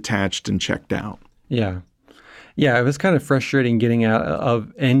almost detached and checked out. Yeah. Yeah, it was kind of frustrating getting out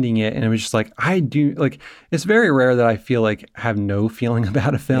of ending it. And it was just like, it's very rare that I feel like have no feeling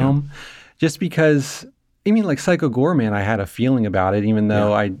about a film just because, like Psycho Goreman, I had a feeling about it, even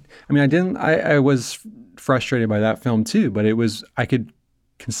though I was frustrated by that film too, but I could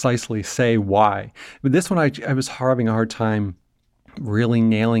concisely say why. But this one, I was having a hard time really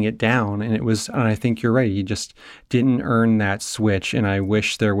nailing it down. And I think you're right. You just didn't earn that switch. And I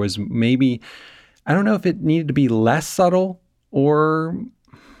wish there was maybe, I don't know if it needed to be less subtle or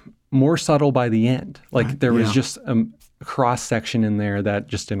more subtle by the end. Like there was just a cross section in there that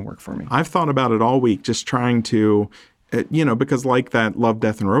just didn't work for me. I've thought about it all week, just trying to, because like that Love,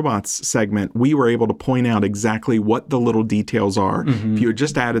 Death, and Robots segment, we were able to point out exactly what the little details are. Mm-hmm. If you had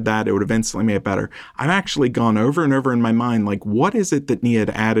just added that, it would have instantly made it better. I've actually gone over and over in my mind, like, what is it that Nia had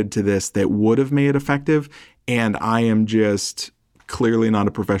added to this that would have made it effective? And I am just clearly not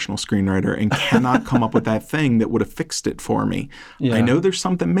a professional screenwriter and cannot come up with that thing that would have fixed it for me. Yeah. I know there's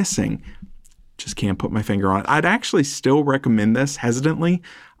something missing. Just can't put my finger on it. I'd actually still recommend this hesitantly.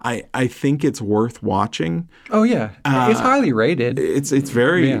 I think it's worth watching. Oh yeah, it's highly rated. It's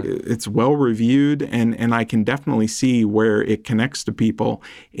it's well reviewed, and I can definitely see where it connects to people.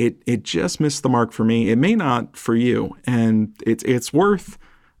 It just missed the mark for me. It may not for you, and it's worth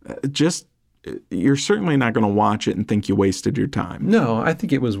just. You're certainly not going to watch it and think you wasted your time. No, I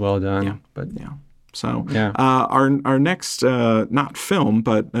think it was well done. Yeah. But yeah. So our next, not film,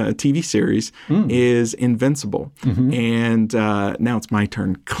 but TV series is Invincible. Mm-hmm. And now it's my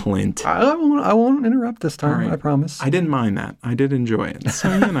turn, Clint. I won't interrupt this time, right. I promise. I didn't mind that. I did enjoy it. So,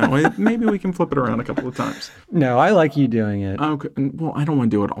 maybe we can flip it around a couple of times. No, I like you doing it. Okay. Well, I don't want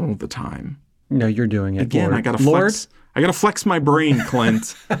to do it all the time. No, you're doing it. Again, Lord. I got to flex my brain,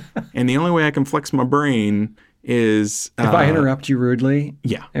 Clint. And the only way I can flex my brain is... if I interrupt you rudely?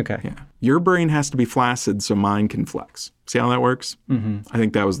 Yeah. Okay. Yeah. Your brain has to be flaccid so mine can flex. See how that works? Mm-hmm. I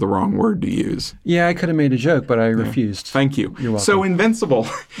think that was the wrong word to use. Yeah, I could have made a joke, but I refused. Thank you. You're welcome. So Invincible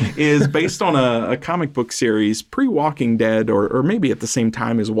is based on a comic book series pre-Walking Dead, or maybe at the same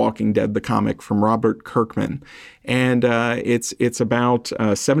time as Walking Dead, the comic from Robert Kirkman. And it's about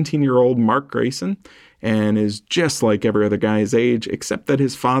 17-year-old Mark Grayson, and is just like every other guy his age, except that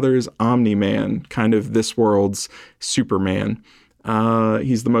his father is Omni-Man, kind of this world's Superman.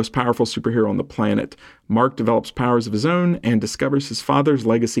 He's the most powerful superhero on the planet. Mark develops powers of his own and discovers his father's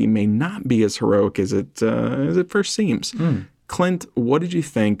legacy may not be as heroic as it first seems. Clint, what did you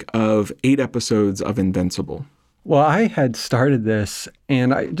think of 8 episodes of Invincible? Well, I had started this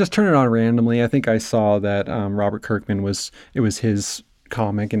and I just turned it on randomly. I think I saw that Robert Kirkman was his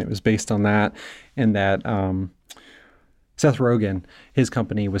comic and it was based on that, and that Seth Rogen, his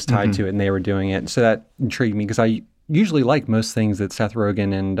company, was tied to it and they were doing it. So that intrigued me because I usually like most things that Seth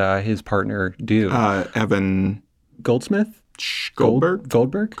Rogen and his partner do. Evan Goldsmith? Goldberg?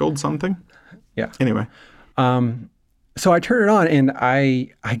 Gold something? Yeah. Anyway. So I turned it on and I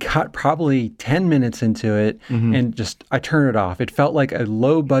got probably 10 minutes into it and just I turned it off. It felt like a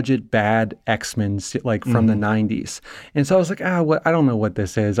low budget bad X-Men like from the 90s. And so I was like, I don't know what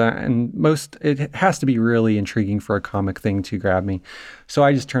this is. It has to be really intriguing for a comic thing to grab me. So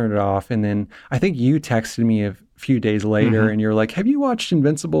I just turned it off. And then I think you texted me a few days later and you're like, have you watched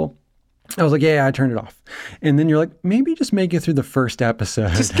Invincible? I was like, yeah, I turned it off. And then you're like, maybe just make it through the first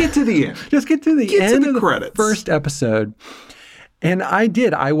episode. Just get to the end. Just get to the end of the credits. First episode. And I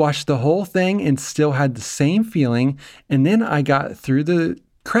did. I watched the whole thing and still had the same feeling. And then I got through the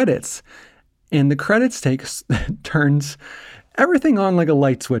credits. And the credits turns everything on like a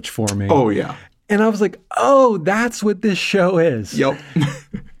light switch for me. Oh, yeah. And I was like, oh, that's what this show is. Yep.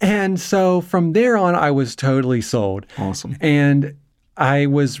 And so from there on, I was totally sold. Awesome. And I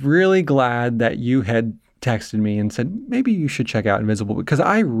was really glad that you had texted me and said, maybe you should check out Invincible, because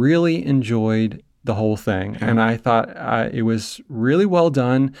I really enjoyed the whole thing. Yeah. And I thought it was really well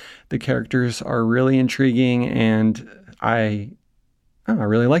done. The characters are really intriguing and I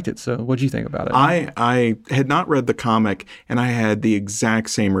really liked it. So what did you think about it? I had not read the comic and I had the exact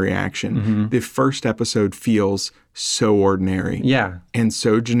same reaction. The first episode feels so ordinary. Yeah. And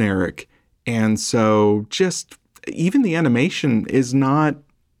so generic. And so just... even the animation is not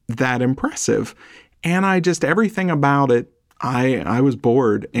that impressive. And everything about it, I was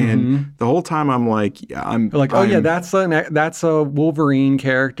bored, and the whole time I'm like, that's a Wolverine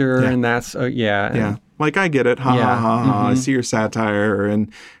character, and that's like I get it, ha. I see your satire,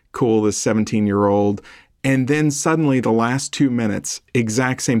 and cool, this 17-year-old, and then suddenly the last 2 minutes,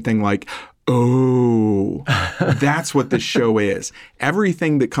 exact same thing, like, oh, that's what this show is.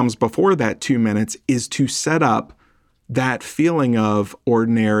 Everything that comes before that 2 minutes is to set up that feeling of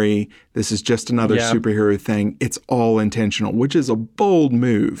ordinary, this is just another superhero thing. It's all intentional, which is a bold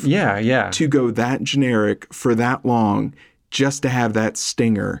move. To go that generic for that long just to have that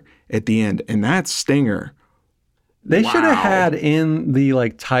stinger at the end. And that stinger, they should have had in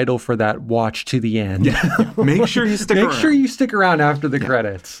the title for that, watch to the end. Make sure you stick around. Make sure you stick around after the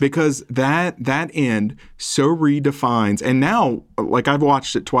credits. Because that end so redefines, and now, I've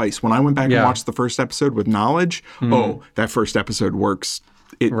watched it twice. When I went back and watched the first episode with knowledge, that first episode works.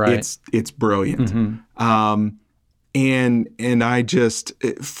 It's brilliant. And I just,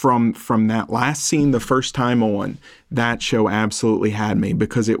 from that last scene the first time on, that show absolutely had me,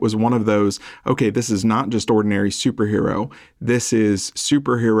 because it was one of those, okay, this is not just ordinary superhero. This is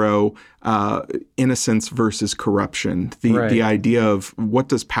superhero innocence versus corruption. The idea of what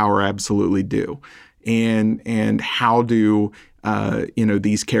does power absolutely do, and how do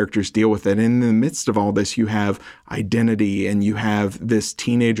these characters deal with it. And in the midst of all this, you have identity, and you have this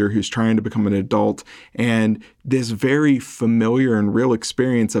teenager who's trying to become an adult, and this very familiar and real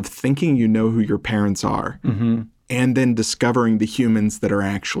experience of thinking you know who your parents are, and then discovering the humans that are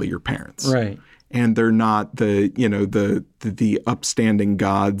actually your parents. Right. And they're not the upstanding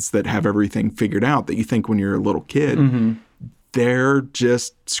gods that have everything figured out that you think when you're a little kid. They're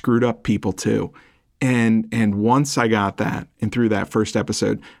just screwed up people too. And once I got that, and through that first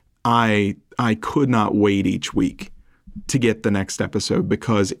episode, I could not wait each week to get the next episode,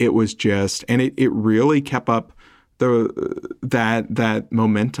 because it was just, and it really kept up that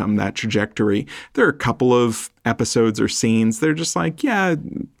momentum, that trajectory. There are a couple of episodes or scenes, they're just it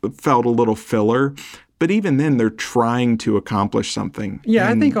felt a little filler, but even then they're trying to accomplish something. Yeah,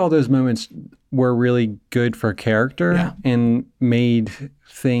 I think all those moments were really good for character and made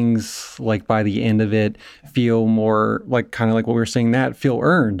things, by the end of it, feel more kind of like what we were saying, that feel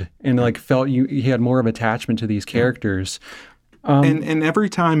earned, and felt you had more of attachment to these characters. And every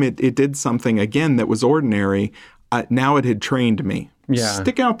time it did something again that was ordinary, now it had trained me.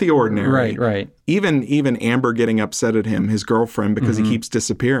 Stick out the ordinary. Right. Even Amber getting upset at him, his girlfriend, because he keeps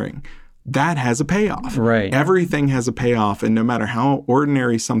disappearing. That has a payoff. Right. Everything has a payoff, and no matter how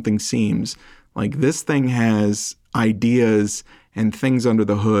ordinary something seems, this thing has ideas and things under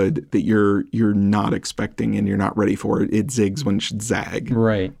the hood that you're not expecting and you're not ready for. It zigs when it should zag.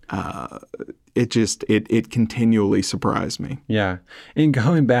 Right. It continually surprised me. Yeah. And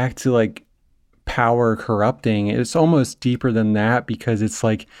going back to power corrupting, it's almost deeper than that, because it's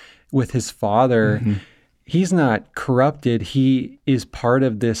with his father, he's not corrupted. He is part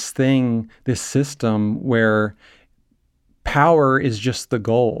of this thing, this system where power is just the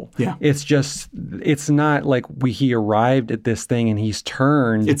goal. Yeah. It's not he arrived at this thing and he's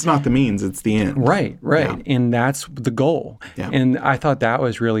turned. It's not the means, it's the end. Right. Yeah. And that's the goal. Yeah. And I thought that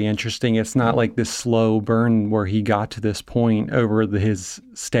was really interesting. It's not this slow burn where he got to this point over his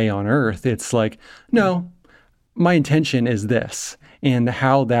stay on Earth. It's no, my intention is this. And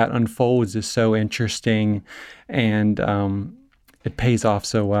how that unfolds is so interesting, and it pays off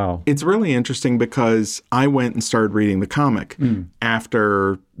so well. It's really interesting because I went and started reading the comic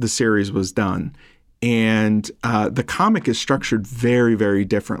after the series was done. And the comic is structured very, very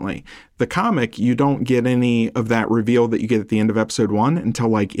differently. The comic, you don't get any of that reveal that you get at the end of episode 1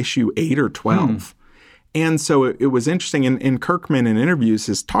 until issue 8 or 12. And so it was interesting, and Kirkman in interviews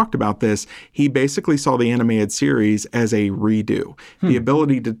has talked about this. He basically saw the animated series as a redo. The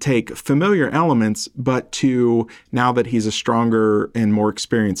ability to take familiar elements, but to, now that he's a stronger and more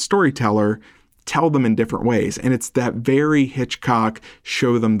experienced storyteller, tell them in different ways. And it's that very Hitchcock,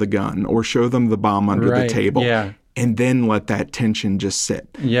 show them the gun or show them the bomb under the table. Yeah. And then let that tension just sit.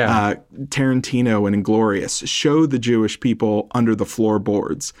 Yeah. Tarantino and Inglourious, show the Jewish people under the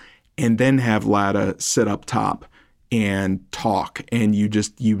floorboards, and then have Lada sit up top and talk. And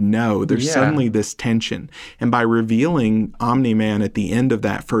there's suddenly this tension. And by revealing Omni-Man at the end of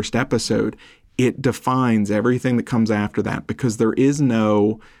that first episode, it defines everything that comes after that, because there is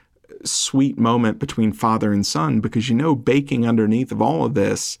no sweet moment between father and son, because baking underneath of all of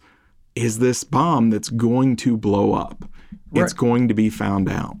this is this bomb that's going to blow up. Right. It's going to be found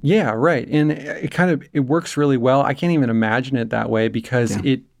out. Yeah, right. And it works really well. I can't even imagine it that way, because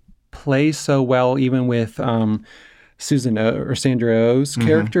it plays so well, even with Sandra Oh's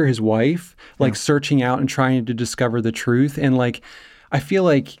character, his wife, like searching out and trying to discover the truth. And like, I feel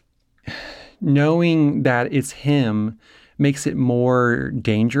like knowing that it's him makes it more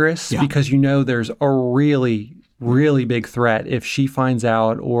dangerous because there's a really, really big threat if she finds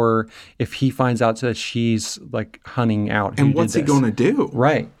out or if he finds out that she's like hunting out. And what's he going to do?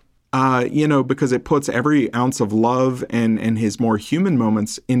 Right. Because it puts every ounce of love and his more human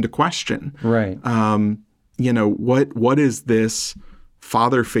moments into question. Right. What is this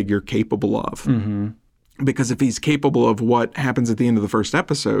father figure capable of? Mm-hmm. Because if he's capable of what happens at the end of the first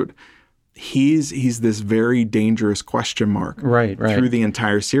episode, he's this very dangerous question mark right. through the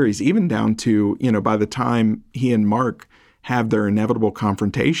entire series, even down to, by the time he and Mark have their inevitable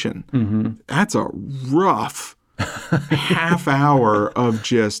confrontation. That's a rough half hour of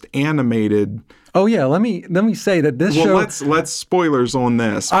just animated. Oh yeah, let me say that this show. Let's spoilers on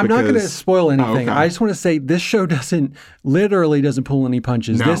this. I'm not going to spoil anything. Okay. I just want to say this show doesn't pull any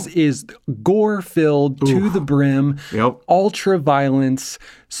punches. No. This is gore filled to the brim. Yep. Ultra violence.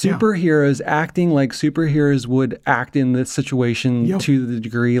 Superheroes acting like superheroes would act in this situation to the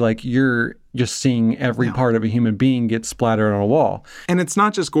degree like you're just seeing every part of a human being get splattered on a wall. And it's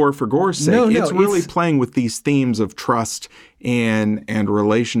not just gore for gore's sake. No, it's really playing with these themes of trust and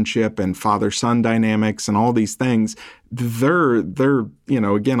relationship and father-son dynamics and all these things. They're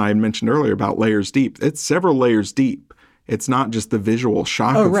again, I had mentioned earlier about layers deep. It's several layers deep. It's not just the visual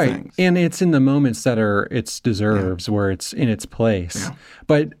shock of things. And it's in the moments that it deserves where it's in its place. Yeah.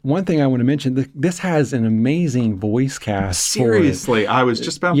 But one thing I want to mention, this has an amazing voice cast. Seriously, I was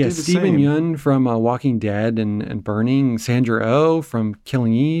just about to do the Stephen same. Yeun from Walking Dead and Burning, Sandra Oh from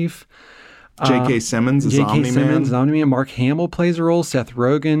Killing Eve. J.K. Simmons is Omni-Man. Mark Hamill plays a role. Seth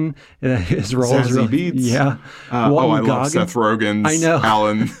Rogen, his role is really... Beats. Yeah. I love Seth Rogen's I know.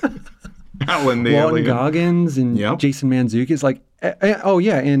 Alan the Walton alien. Goggins and Jason Mantzoukas,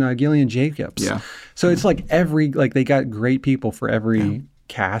 and Gillian Jacobs. Yeah. So it's like they got great people for every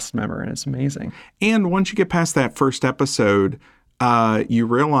cast member, and it's amazing. And once you get past that first episode, you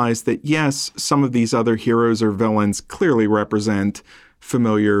realize that yes, some of these other heroes or villains clearly represent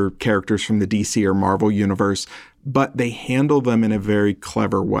familiar characters from the DC or Marvel universe, but they handle them in a very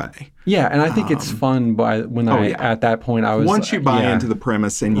clever way. Yeah, and I think it's fun at that point I was... Once you buy into the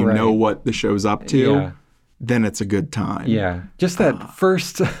premise and you know what the show's up to, then it's a good time. Yeah. Just that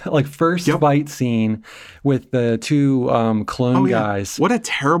first fight scene with the two clone guys. What a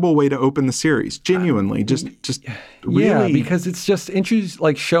terrible way to open the series. Genuinely. Just really... Yeah, because it's just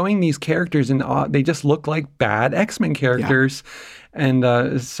showing these characters and they just look like bad X-Men characters. Yeah. And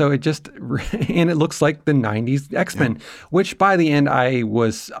so it looks like the 90s X-Men, which by the end I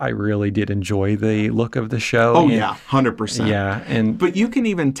really did enjoy the look of the show. Oh, 100%. Yeah. But you can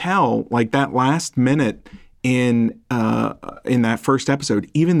even tell, like that last minute in that first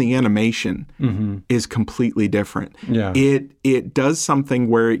episode, even the animation is completely different. Yeah. It does something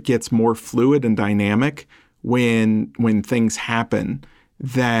where it gets more fluid and dynamic when things happen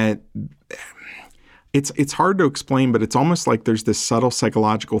that... It's hard to explain, but it's almost like there's this subtle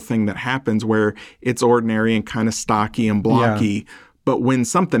psychological thing that happens where it's ordinary and kind of stocky and blocky. Yeah. But when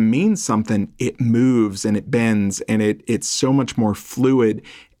something means something, it moves and it bends and it's so much more fluid.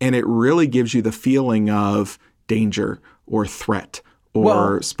 And it really gives you the feeling of danger or threat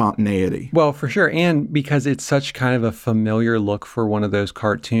or spontaneity. Well, for sure. And because it's such kind of a familiar look for one of those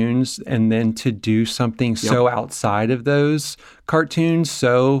cartoons, and then to do something so outside of those cartoons,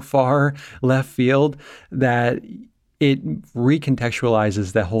 so far left field, that it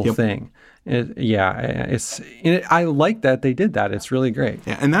recontextualizes the whole thing. I like that they did that. It's really great.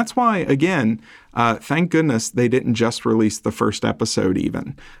 Yeah, and that's why, again, thank goodness they didn't just release the first episode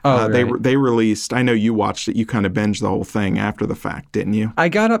even. They released, I know you watched it, you kind of binged the whole thing after the fact, didn't you? I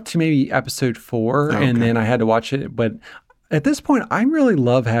got up to maybe episode 4 and then I had to watch it, but at this point, I really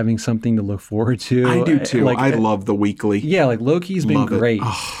love having something to look forward to. I do too. I love the weekly. Yeah, like Loki's been great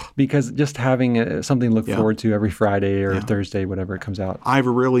because just having something to look forward to every Friday or Thursday, whatever it comes out. I've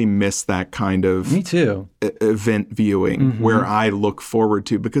really missed that kind of Me too. Event viewing where I look forward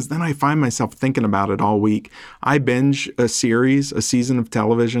to, because then I find myself thinking about it all week. I binge a season of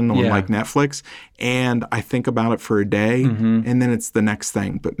television on like Netflix, and I think about it for a day, and then it's the next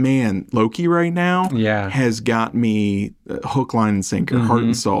thing. But man, Loki right now has got me hook, line, and sinker, heart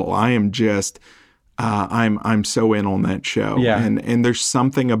and soul. I am just, I'm so in on that show. Yeah. And there's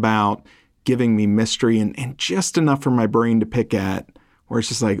something about giving me mystery and just enough for my brain to pick at, where it's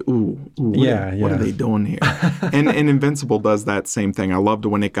just like, what are they doing here? and Invincible does that same thing. I loved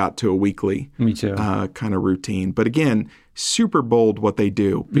when it got to a weekly Me too. Kind of routine. But again, super bold what they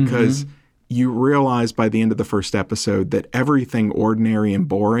do, because you realize by the end of the first episode that everything ordinary and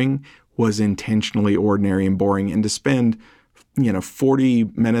boring was intentionally ordinary and boring. And to spend, 40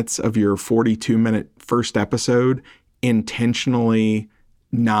 minutes of your 42-minute first episode intentionally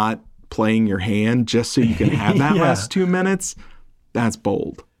not playing your hand just so you can have that last 2 minutes, that's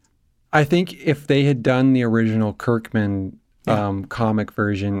bold. I think if they had done the original Kirkman comic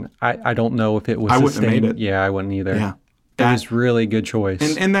version, I don't know if it was I the wouldn't have same. made it. Yeah, I wouldn't either. Yeah. That was really good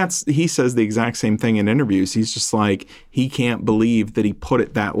choice. And he says the exact same thing in interviews. He's just like, he can't believe that he put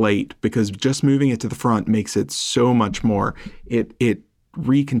it that late because just moving it to the front makes it so much more. It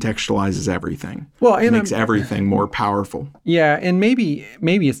recontextualizes everything. Well, and it makes everything more powerful. Yeah, and maybe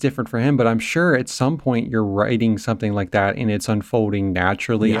it's different for him, but I'm sure at some point you're writing something like that and it's unfolding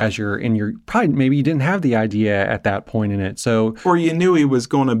naturally as you're probably maybe you didn't have the idea at that point in it. So or you knew he was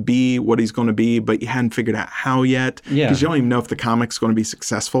going to be what he's going to be, but you hadn't figured out how yet. Yeah, because you don't even know if the comic's going to be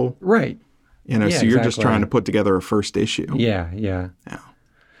successful. Right. So you're just trying to put together a first issue. Yeah.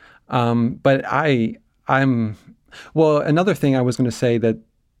 But I'm. Well, another thing I was going to say that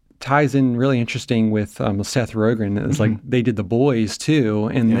ties in really interesting with Seth Rogen is like they did The Boys too,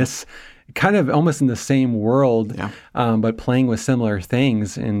 and this kind of almost in the same world, but playing with similar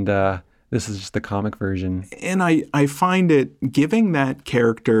things. And this is just the comic version. And I find it giving that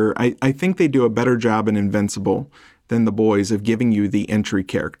character, I think they do a better job in Invincible than The Boys of giving you the entry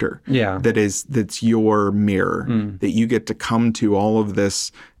character. Yeah. That's your mirror, that you get to come to all of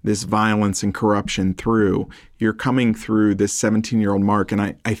this violence and corruption through. You're coming through this 17-year-old Mark, and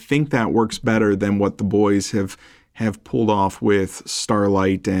I think that works better than what The Boys have pulled off with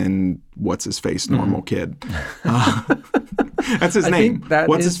Starlight and what's-his-face, Normal Kid. That's his name.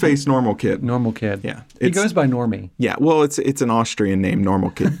 What's-his-face, Normal Kid. Normal Kid. Yeah. He goes by Normie. Yeah, well, it's an Austrian name, Normal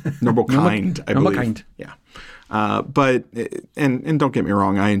Kid. Normal Kind, I believe. Normal Kind. Yeah. But don't get me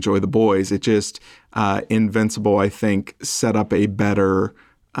wrong, I enjoy The Boys. It just, Invincible, I think, set up a better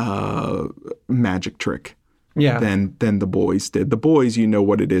magic trick than The Boys did. The Boys, you know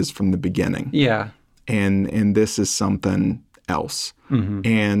what it is from the beginning. Yeah. And this is something else.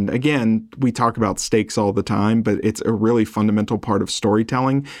 And again, we talk about stakes all the time, but it's a really fundamental part of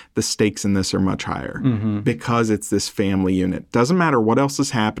storytelling. The stakes in this are much higher because it's this family unit. Doesn't matter what else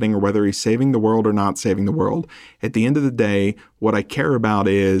is happening or whether he's saving the world or not saving the world. At the end of the day, what I care about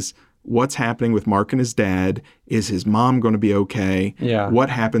is what's happening with Mark and his dad. Is his mom going to be okay? Yeah.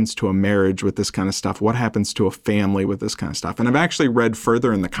 What happens to a marriage with this kind of stuff? What happens to a family with this kind of stuff? And I've actually read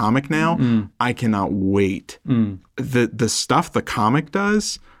further in the comic now. I cannot wait. The stuff the comic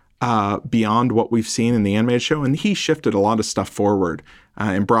does beyond what we've seen in the animated show, and he shifted a lot of stuff forward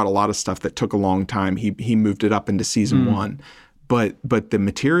and brought a lot of stuff that took a long time. He moved it up into season 1. But the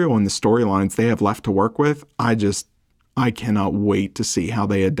material and the storylines they have left to work with, I cannot wait to see how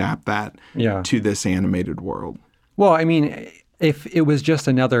they adapt that to this animated world. Well, I mean, if it was just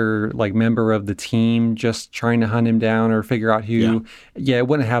another like member of the team just trying to hunt him down or figure out who, it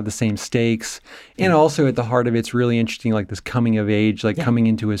wouldn't have the same stakes. And also at the heart of it's really interesting, like this coming of age, like coming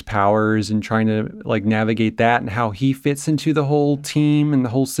into his powers and trying to like navigate that and how he fits into the whole team and the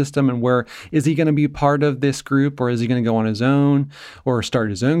whole system and where is he going to be part of this group or is he going to go on his own or start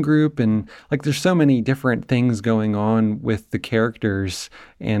his own group? And like there's so many different things going on with the characters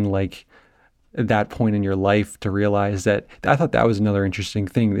and like at that point in your life to realize that I thought that was another interesting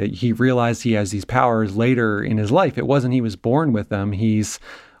thing that he realized he has these powers later in his life. It wasn't he was born with them. He's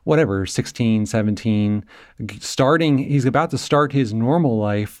 16, 17, he's about to start his normal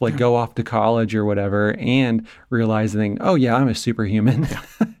life, like go off to college or whatever, and realizing, oh yeah, I'm a superhuman,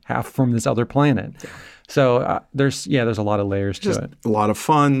 half from this other planet. Yeah. So there's a lot of layers to it. A lot of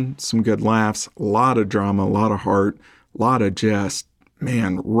fun, some good laughs, a lot of drama, a lot of heart, a lot of just,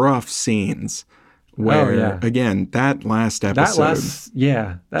 rough scenes where, again, that last episode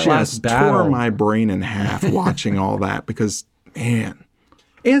that last battle tore my brain in half watching all that because, man.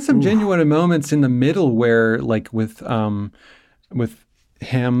 And some genuine moments in the middle where, like, with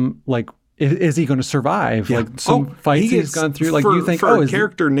him, like, is he going to survive? Yeah. Like, some fights he's gone through, like, you think, for a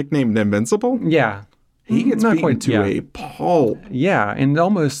character nicknamed Invincible? Yeah. He gets beaten to a pulp. Yeah, and it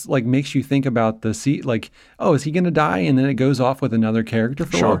almost like makes you think about is he going to die? And then it goes off with another character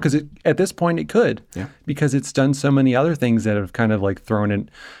for a while. Because at this point it could. Yeah. Because it's done so many other things that have kind of like thrown it,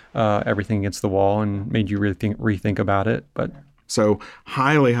 everything against the wall and made you really rethink about it. So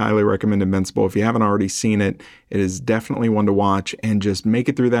highly, highly recommend Invincible. If you haven't already seen it, it is definitely one to watch and just make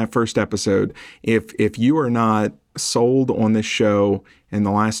it through that first episode. If you are not sold on this show in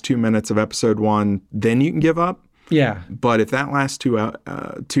the last 2 minutes of episode 1, then you can give up. Yeah. But if that last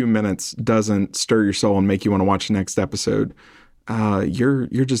 2 minutes doesn't stir your soul and make you want to watch the next episode, you're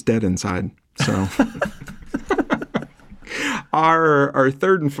just dead inside. So our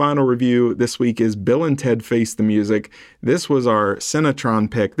third and final review this week is Bill and Ted Face the Music. This was our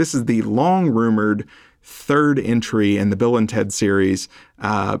Cinetron pick. This is the long-rumored third entry in the Bill and Ted series.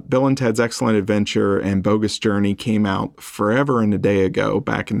 Bill and Ted's Excellent Adventure and Bogus Journey came out forever and a day ago,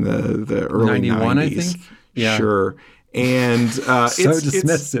 back in the early 91, 90s. I think? Yeah. Sure. And so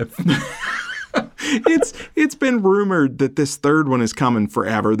dismissive. It's been rumored that this third one is coming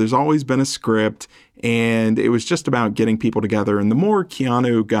forever. There's always been a script, and it was just about getting people together. And the more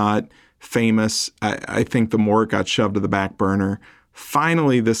Keanu got famous, I think the more it got shoved to the back burner.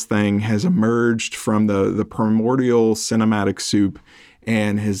 Finally, this thing has emerged from the primordial cinematic soup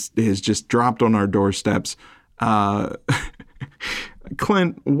and has just dropped on our doorsteps.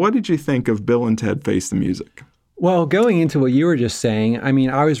 Clint, what did you think of Bill and Ted Face the Music? Well, going into what you were just saying, I mean,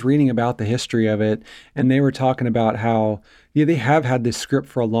 I was reading about the history of it, and they were talking about how they have had this script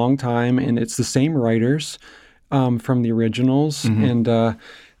for a long time, and it's the same writers from the originals, and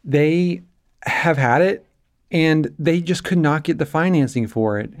they have had it, and they just could not get the financing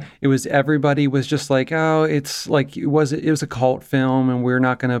for it. Everybody was just like, oh, it's like it was a cult film, and we're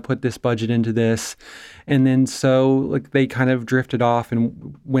not going to put this budget into this. And then so like they kind of drifted off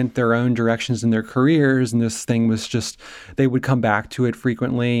and went their own directions in their careers. And this thing was just, they would come back to it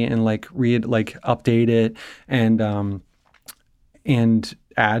frequently and update it and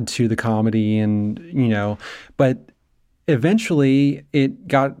add to the comedy but eventually it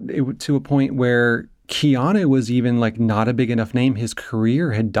got to a point where Keanu was even like not a big enough name. His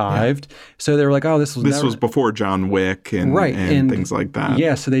career had dived. Yeah. So they were like, oh, this was before John Wick and things like that.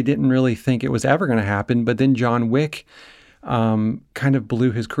 Yeah. So they didn't really think it was ever going to happen. But then John Wick kind of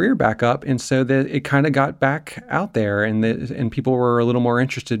blew his career back up. And so that it kind of got back out there and people were a little more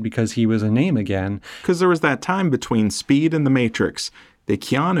interested because he was a name again. Because there was that time between Speed and The Matrix that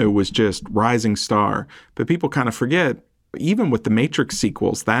Keanu was just rising star. But people kind of forget, even with the Matrix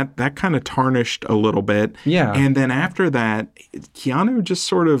sequels, that kind of tarnished a little bit. Yeah. And then after that, Keanu just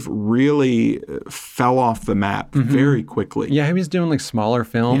sort of really fell off the map very quickly. Yeah, he was doing like smaller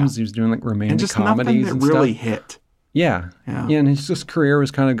films. Yeah. He was doing like romantic and just comedies nothing that really hit. Yeah. And his career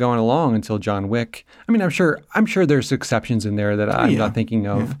was kind of going along until John Wick. I mean, I'm sure there's exceptions in there that I'm not thinking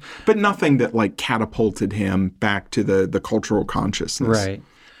of. Yeah. But nothing that like catapulted him back to the cultural consciousness.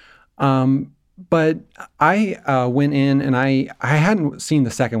 Right. But I went in and I hadn't seen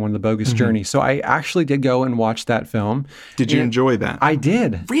the second one, The Bogus Journey. So I actually did go and watch that film. Did you enjoy that? I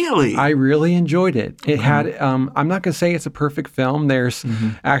did. Really? I really enjoyed it. It had, I'm not going to say it's a perfect film. There's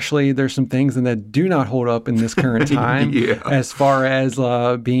actually, there's some things that do not hold up in this current time as far as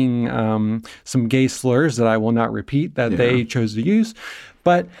being some gay slurs that I will not repeat that they chose to use.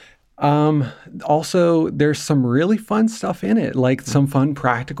 But also there's some really fun stuff in it, like some fun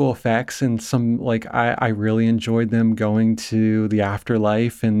practical effects and some I really enjoyed them going to the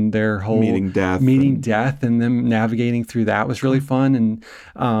afterlife and their whole meeting death and them navigating through that was really fun.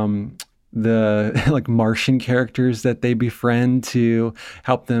 And, the like Martian characters that they befriend to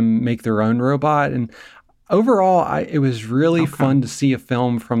help them make their own robot. And overall, it was really fun to see a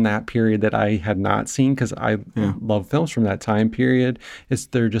film from that period that I had not seen because I love films from that time period.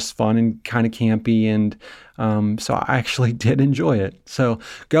 They're just fun and kind of campy, and so I actually did enjoy it. So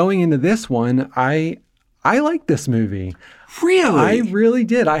going into this one, I liked this movie. Really? I really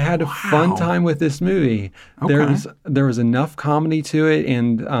did. I had a fun time with this movie. Okay. There was enough comedy to it,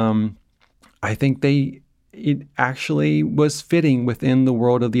 and I think it actually was fitting within the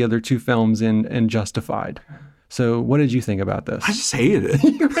world of the other two films and justified. So what did you think about this? I just hated it.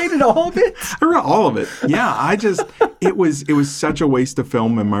 You hated all of it? I read all of it. Yeah, it was such a waste of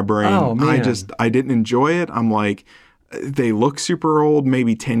film in my brain. Oh, man. I didn't enjoy it. I'm like, they look super old.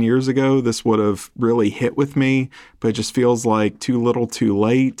 Maybe 10 years ago, this would have really hit with me, but it just feels like too little too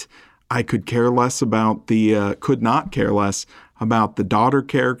late. I could not care less about the daughter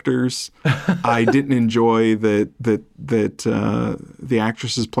characters. I didn't enjoy that the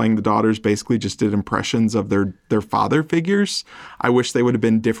actresses playing the daughters basically just did impressions of their father figures. I wish they would have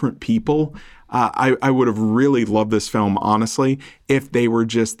been different people. I would have really loved this film, honestly, if they were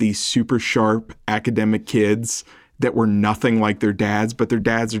just these super sharp academic kids that were nothing like their dads, but their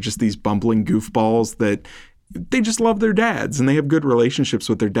dads are just these bumbling goofballs that they just love their dads and they have good relationships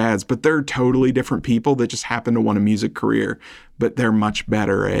with their dads, but they're totally different people that just happen to want a music career, but they're much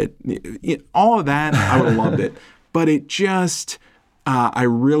better at all of that. I would have loved it, but it just, I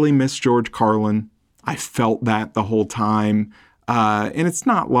really miss George Carlin. I felt that the whole time. And it's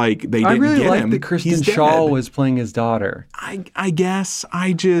not like they didn't get him. I really like that Kristen Shaw was playing his daughter. I guess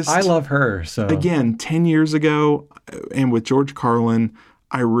I love her. So again, 10 years ago, and with George Carlin,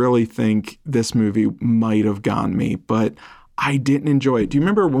 I really think this movie might have gone me, but I didn't enjoy it. Do you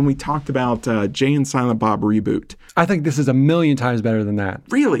remember when we talked about Jay and Silent Bob reboot? I think this is a million times better than that.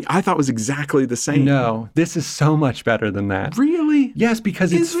 Really? I thought it was exactly the same. No, this is so much better than that. Really? Yes,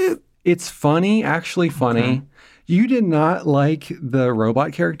 because it's funny, actually funny. Okay. You did not like the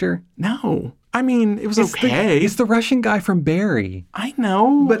robot character? No. I mean, it was okay. It's the Russian guy from Barry. I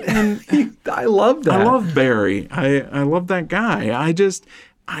know. But I love that. I love Barry. I love that guy.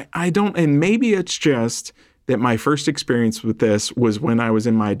 I don't, and maybe it's just that my first experience with this was when I was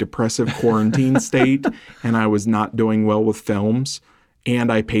in my depressive quarantine state and I was not doing well with films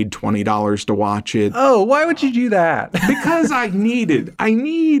and I paid $20 to watch it. Oh, why would you do that? Because I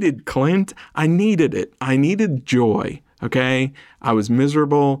needed Clint. I needed it. I needed joy. Okay. I was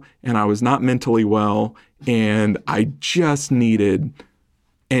miserable and I was not mentally well and I just needed,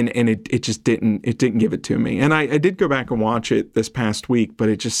 and it just didn't give it to me. And I did go back and watch it this past week, but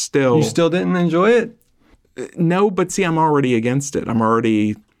it just still. You still didn't enjoy it? No, but see, I'm already against it.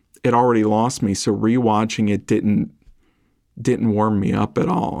 It already lost me. So rewatching it didn't warm me up at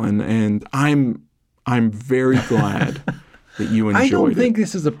all. And I'm very glad that you enjoyed it. I don't think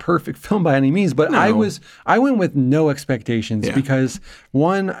this is a perfect film by any means, but no. I went with no expectations because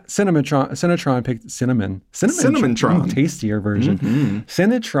one, Cinetron picked Cinnamon-tron, tastier version. Mm-hmm.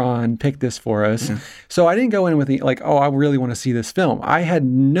 Cinetron picked this for us. Yeah. So I didn't go in with I really want to see this film. I had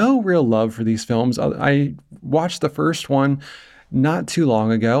no real love for these films. I watched the first one not too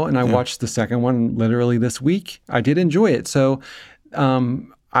long ago, and I watched the second one literally this week. I did enjoy it. So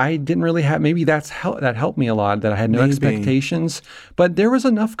I didn't really have, maybe that helped me a lot, that I had no expectations, but there was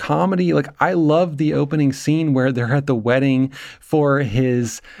enough comedy. Like, I love the opening scene where they're at the wedding for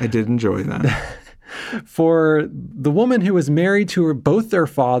his... I did enjoy that. For the woman who was married to both their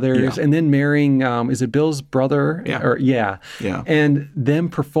fathers and then marrying, is it Bill's brother? Yeah. And them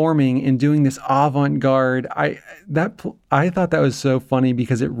performing and doing this avant-garde. I thought that was so funny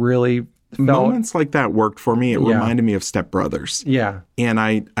because it really... Moments like that worked for me. It reminded me of Step Brothers. Yeah. And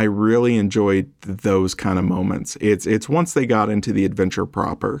I really enjoyed those kind of moments. It's once they got into the adventure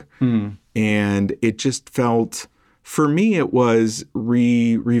proper. And it just felt, for me, it was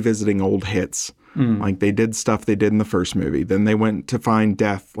revisiting old hits. Like they did stuff they did in the first movie. Then they went to find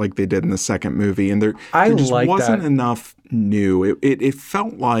death like they did in the second movie. And there just wasn't enough new. It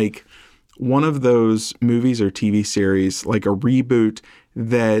felt like one of those movies or TV series, like a reboot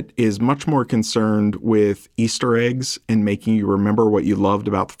that is much more concerned with Easter eggs and making you remember what you loved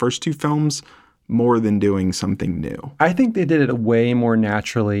about the first two films more than doing something new. I think they did it way more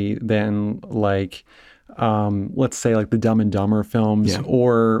naturally than let's say like the Dumb and Dumber films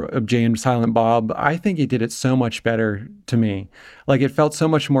or Jay and Silent Bob. I think it did it so much better to me. Like, it felt so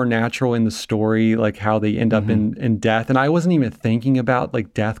much more natural in the story, like how they end up in death. And I wasn't even thinking about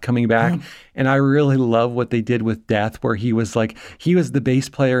like death coming back. And I really love what they did with Death, where he was the bass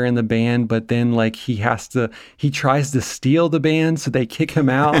player in the band, but then like he tries to steal the band, so they kick him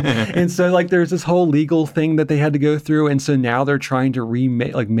out. And so like there's this whole legal thing that they had to go through. And so now they're trying to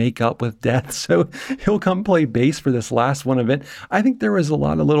make up with Death. So he'll come play bass for this last one of it. I think there was a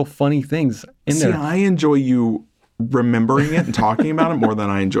lot of little funny things in there. I enjoy you remembering it and talking about it more than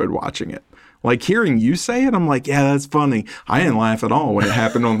I enjoyed watching it. Like, hearing you say it, I'm like, yeah, that's funny. I didn't laugh at all when it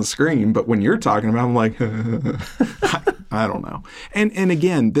happened on the screen, but when you're talking about it, I'm like, I don't know. And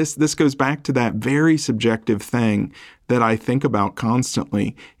again, this goes back to that very subjective thing that I think about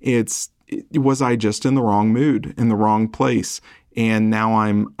constantly. Was I just in the wrong mood, in the wrong place? And now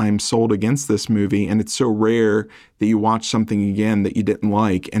I'm sold against this movie, and it's so rare that you watch something again that you didn't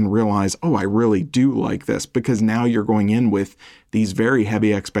like and realize, oh, I really do like this, because now you're going in with these very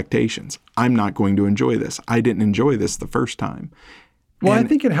heavy expectations. I'm not going to enjoy this. I didn't enjoy this the first time. Well, I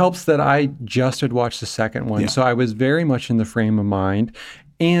think it helps that I just had watched the second one, so I was very much in the frame of mind,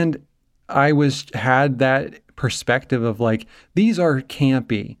 and I had that perspective of like, these are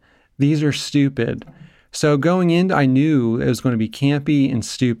campy, these are stupid. So going in, I knew it was going to be campy and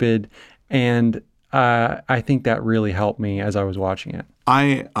stupid, and I think that really helped me as I was watching it.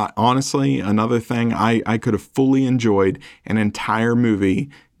 I honestly, another thing, I could have fully enjoyed an entire movie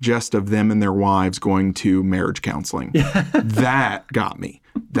just of them and their wives going to marriage counseling. That got me.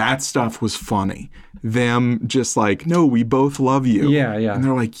 That stuff was funny. Them just like, no, we both love you. Yeah. And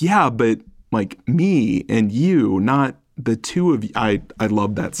they're like, yeah, but like me and you, not the two of you. I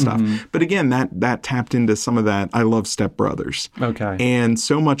love that stuff. But again, that tapped into some of that. I love Step Brothers. Okay. And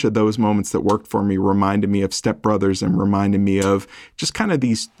so much of those moments that worked for me reminded me of Step Brothers and reminded me of just kind of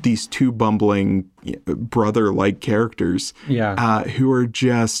these two bumbling brother-like characters who are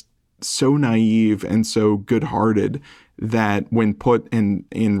just so naive and so good-hearted that when put in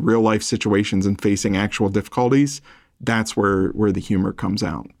real life situations and facing actual difficulties, that's where the humor comes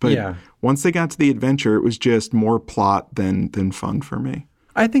out. But once they got to the adventure, it was just more plot than fun for me.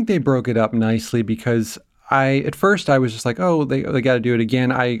 I think they broke it up nicely because at first I was just like, oh, they got to do it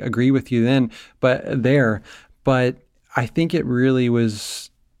again. I agree with you then, but I think it really was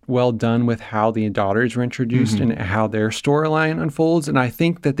well done with how the daughters were introduced and how their storyline unfolds. And I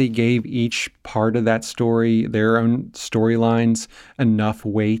think that they gave each part of that story their own storylines enough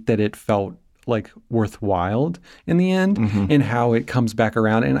weight that it felt like worthwhile in the end, and how it comes back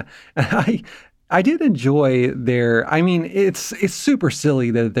around. And I did enjoy it's super silly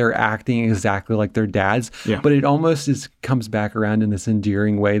that they're acting exactly like their dads, but it almost comes back around in this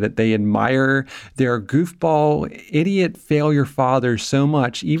endearing way that they admire their goofball, idiot failure father so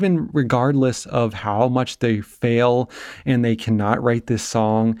much, even regardless of how much they fail and they cannot write this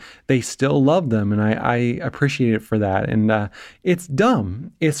song, they still love them. And I appreciate it for that. And it's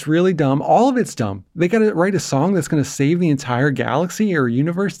dumb. It's really dumb. All of it's dumb. They got to write a song that's going to save the entire galaxy or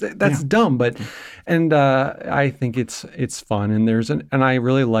universe. That's dumb, but... And I think it's fun, and and I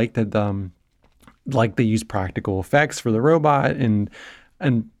really like that like they use practical effects for the robot, and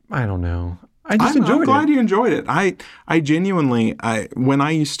I don't know, I just enjoyed it. I'm glad you enjoyed it. I genuinely, when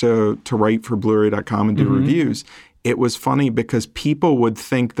I used to write for Blu-ray.com and do reviews, it was funny because people would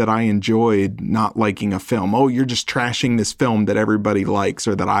think that I enjoyed not liking a film. Oh, you're just trashing this film that everybody likes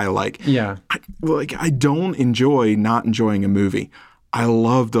or that I like. Yeah, I don't enjoy not enjoying a movie. I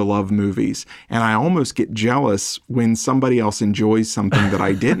love to love movies, and I almost get jealous when somebody else enjoys something that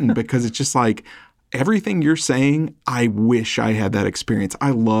I didn't, because it's just like everything you're saying, I wish I had that experience. I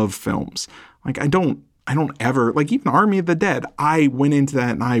love films. Like I don't ever, like even Army of the Dead, I went into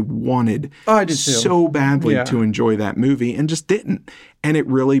that and I wanted I did too. So badly to enjoy that movie and just didn't. And it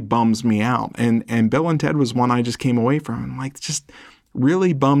really bums me out. And Bill and Ted was one I just came away from. And like, just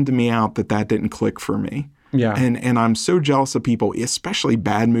really bummed me out that didn't click for me. Yeah. And I'm so jealous of people, especially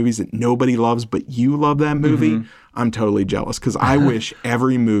bad movies that nobody loves, but you love that movie. I'm totally jealous because I wish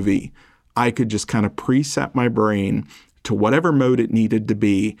every movie I could just kind of preset my brain to whatever mode it needed to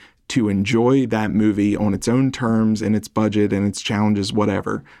be to enjoy that movie on its own terms and its budget and its challenges,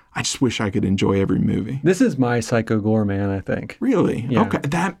 whatever. I just wish I could enjoy every movie. This is my Psycho Goreman, I think. Really? Yeah. Okay.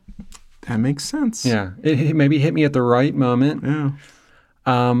 That makes sense. Yeah. It maybe hit me at the right moment.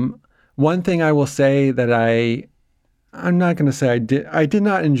 Yeah. One thing I will say that I'm not going to say I did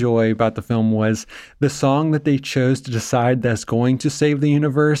not enjoy about the film was the song that they chose to decide that's going to save the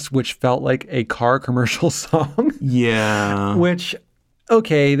universe, which felt like a car commercial song. Yeah. Which,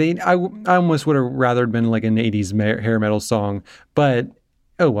 okay, I almost would have rather been like an 80s hair metal song, but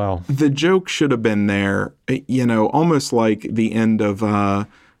oh well. The joke should have been there, almost like the end of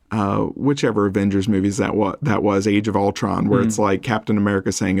whichever Avengers movies that was, Age of Ultron, where it's like Captain America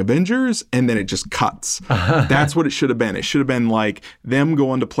saying Avengers, and then it just cuts. That's what it should have been. It should have been like them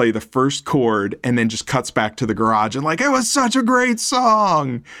going to play the first chord and then just cuts back to the garage and like, it was such a great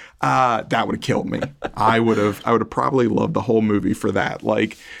song. That would have killed me. I would have probably loved the whole movie for that.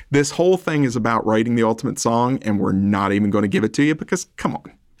 Like, this whole thing is about writing the ultimate song, and we're not even going to give it to you because, come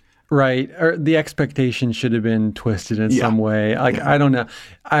on. Right. Or the expectation should have been twisted in some way. Like, I don't know.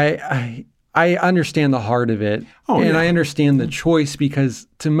 I understand the heart of it. And I understand the choice, because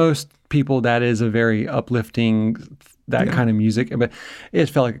to most people that is a very uplifting, kind of music. But it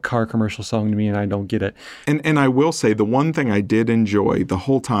felt like a car commercial song to me, and I don't get it. And I will say the one thing I did enjoy the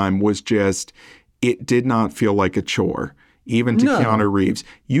whole time was just it did not feel like a chore. Even to Keanu Reeves.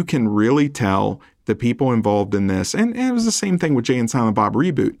 You can really tell the people involved in this, and it was the same thing with Jay and Silent Bob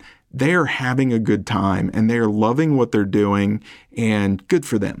Reboot. They're having a good time and they're loving what they're doing, and good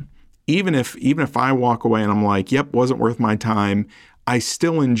for them. Even if I walk away and I'm like, yep, wasn't worth my time, I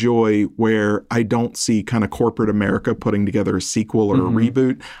still enjoy where I don't see kind of corporate America putting together a sequel or a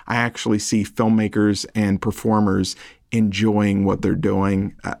reboot. I actually see filmmakers and performers enjoying what they're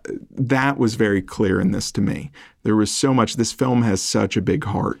doing. That was very clear in this to me. There was so much. This film has such a big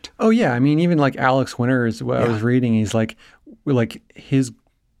heart. Oh, yeah. I mean, even like Alex Winter is what I was reading. He's like his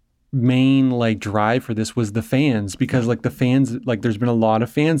main drive for this was the fans, because the fans, there's been a lot of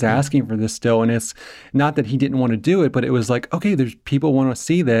fans asking for this still, and it's not that he didn't want to do it, but it was like, okay, there's people want to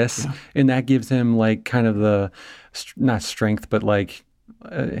see this, and that gives him kind of the not strength, but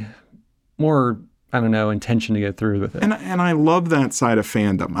more, I don't know, intention to get through with it. And I love that side of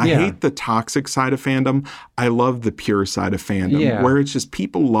fandom. I hate the toxic side of fandom. I love the pure side of fandom, where it's just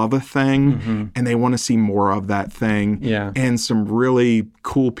people love a thing and they want to see more of that thing. Yeah. And some really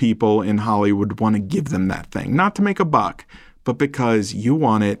cool people in Hollywood want to give them that thing. Not to make a buck, but because you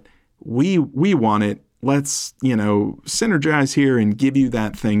want it, we want it. Let's, synergize here and give you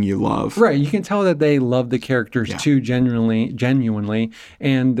that thing you love. Right. You can tell that they love the characters too, genuinely.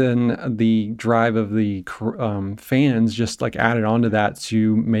 And then the drive of the fans just like added onto that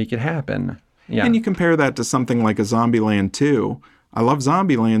to make it happen. Yeah. And you compare that to something like a Zombieland 2. I love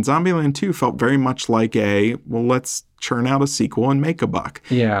Zombieland. Zombieland 2 felt very much like let's churn out a sequel and make a buck.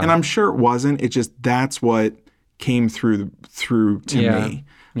 Yeah. And I'm sure it wasn't. It just, that's what came through to me.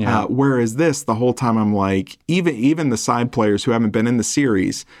 Yeah. Whereas this, the whole time I'm like, even the side players who haven't been in the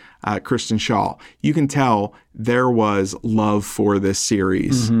series, Kristen Shaw, you can tell there was love for this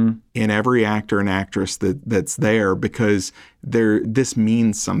series in every actor and actress that's there, because this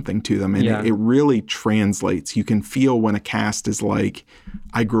means something to them, and it really translates. You can feel when a cast is like,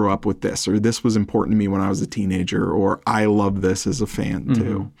 I grew up with this, or this was important to me when I was a teenager, or I love this as a fan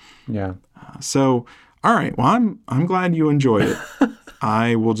too. Yeah. So, all right. Well, I'm glad you enjoyed it.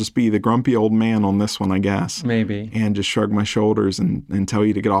 I will just be the grumpy old man on this one, I guess. Maybe. And just shrug my shoulders and tell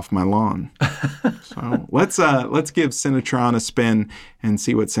you to get off my lawn. So let's give Cinetron a spin and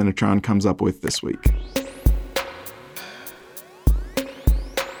see what Cinetron comes up with this week.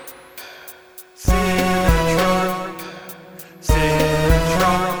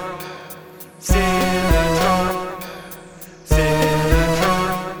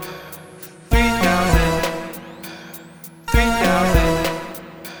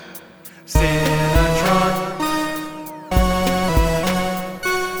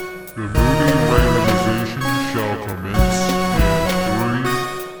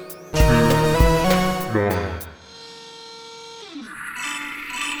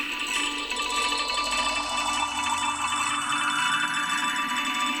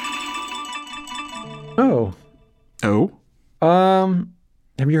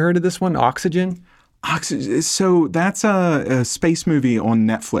 Have you heard of this one, Oxygen? So that's a space movie on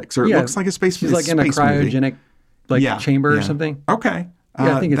Netflix, or it looks like a space movie. She's like in a cryogenic chamber or something. Okay.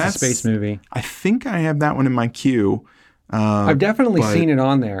 Yeah, I think it's a space movie. I think I have that one in my queue. I've definitely seen it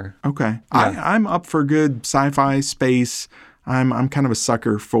on there. Okay. Yeah. I'm up for good sci-fi space. I'm kind of a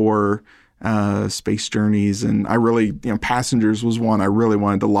sucker for space journeys, and I really, Passengers was one I really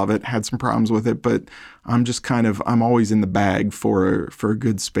wanted to love it. Had some problems with it, but I'm always in the bag for a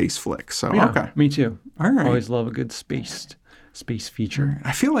good space flick. So okay, me too. All right, always love a good space feature.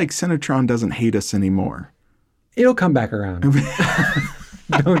 I feel like Cinetron doesn't hate us anymore. It'll come back around.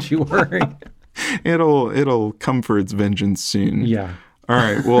 Don't you worry. It'll come for its vengeance soon. Yeah. All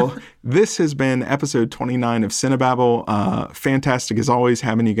right. Well, this has been episode 29 of Cinebabble. Fantastic as always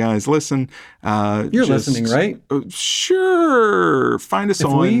having you guys listen. You're listening, right? Sure. Find us if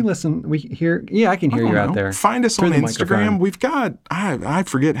on. We listen. We hear. Yeah, I can hear you out there. Find us on Instagram. We've got. I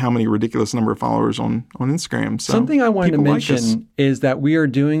forget how many ridiculous number of followers on Instagram. So something I wanted to mention is that we are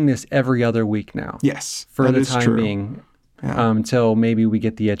doing this every other week now. Yes, for the time being, until maybe we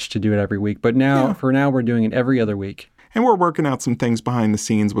get the itch to do it every week. But now, for now, we're doing it every other week. And we're working out some things behind the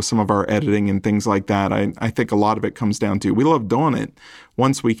scenes with some of our editing and things like that. I think a lot of it comes down to we love doing it.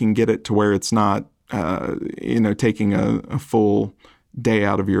 Once we can get it to where it's not, taking a full day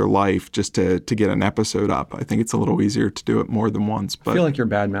out of your life just to get an episode up. I think it's a little easier to do it more than once. But I feel like you're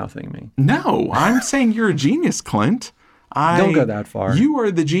bad-mouthing me. No, I'm saying you're a genius, Clint. Don't go that far. You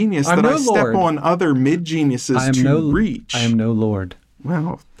are the genius that I step on other mid-geniuses to reach. I am no lord.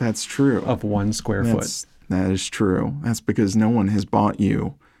 Well, that's true. Of 1 square foot. That is true. That's because no one has bought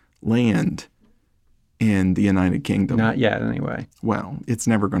you land in the United Kingdom. Not yet, anyway. Well, it's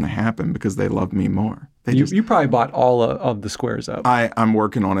never going to happen because they love me more. You probably bought all of the squares up. I'm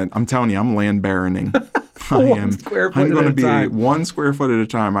working on it. I'm telling you, I'm land baroning. I am. I'm going to be 1 square foot at a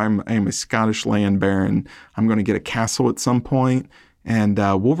time. I am a Scottish land baron. I'm going to get a castle at some point, and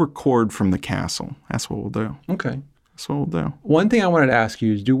we'll record from the castle. That's what we'll do. Okay. That's what we'll do. One thing I wanted to ask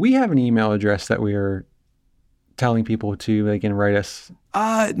you is, do we have an email address that we are telling people to they can write us?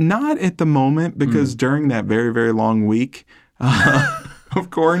 Not at the moment, because during that very, very long week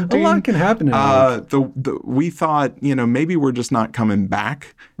of quarantine, a lot can happen in a week. We thought, maybe we're just not coming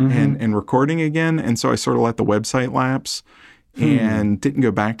back and recording again. And so I sort of let the website lapse and didn't go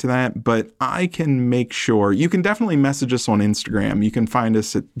back to that. But I can make sure. You can definitely message us on Instagram. You can find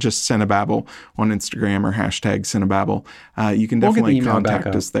us at just Cinebabble on Instagram or #Cinebabble. You can definitely contact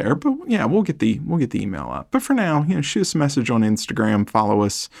us there. But yeah, we'll get the email up. But for now, shoot us a message on Instagram, follow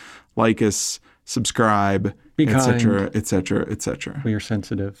us, like us, subscribe, etc., etc., etc. We are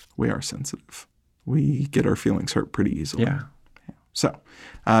sensitive. We are sensitive. We get our feelings hurt pretty easily. Yeah. So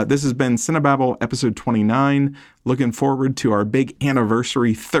this has been Cinebabble episode 29. Looking forward to our big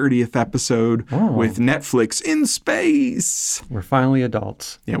anniversary 30th episode with Netflix in space. We're finally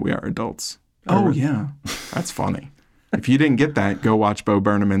adults. Yeah, we are adults. Oh, yeah. That's funny. If you didn't get that, go watch Bo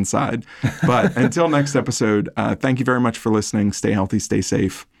Burnham Inside. But until next episode, thank you very much for listening. Stay healthy, stay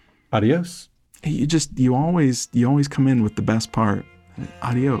safe. Adios. Hey, you always come in with the best part.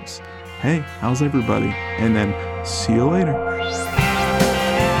 Adios. Hey, how's everybody? And then see you later.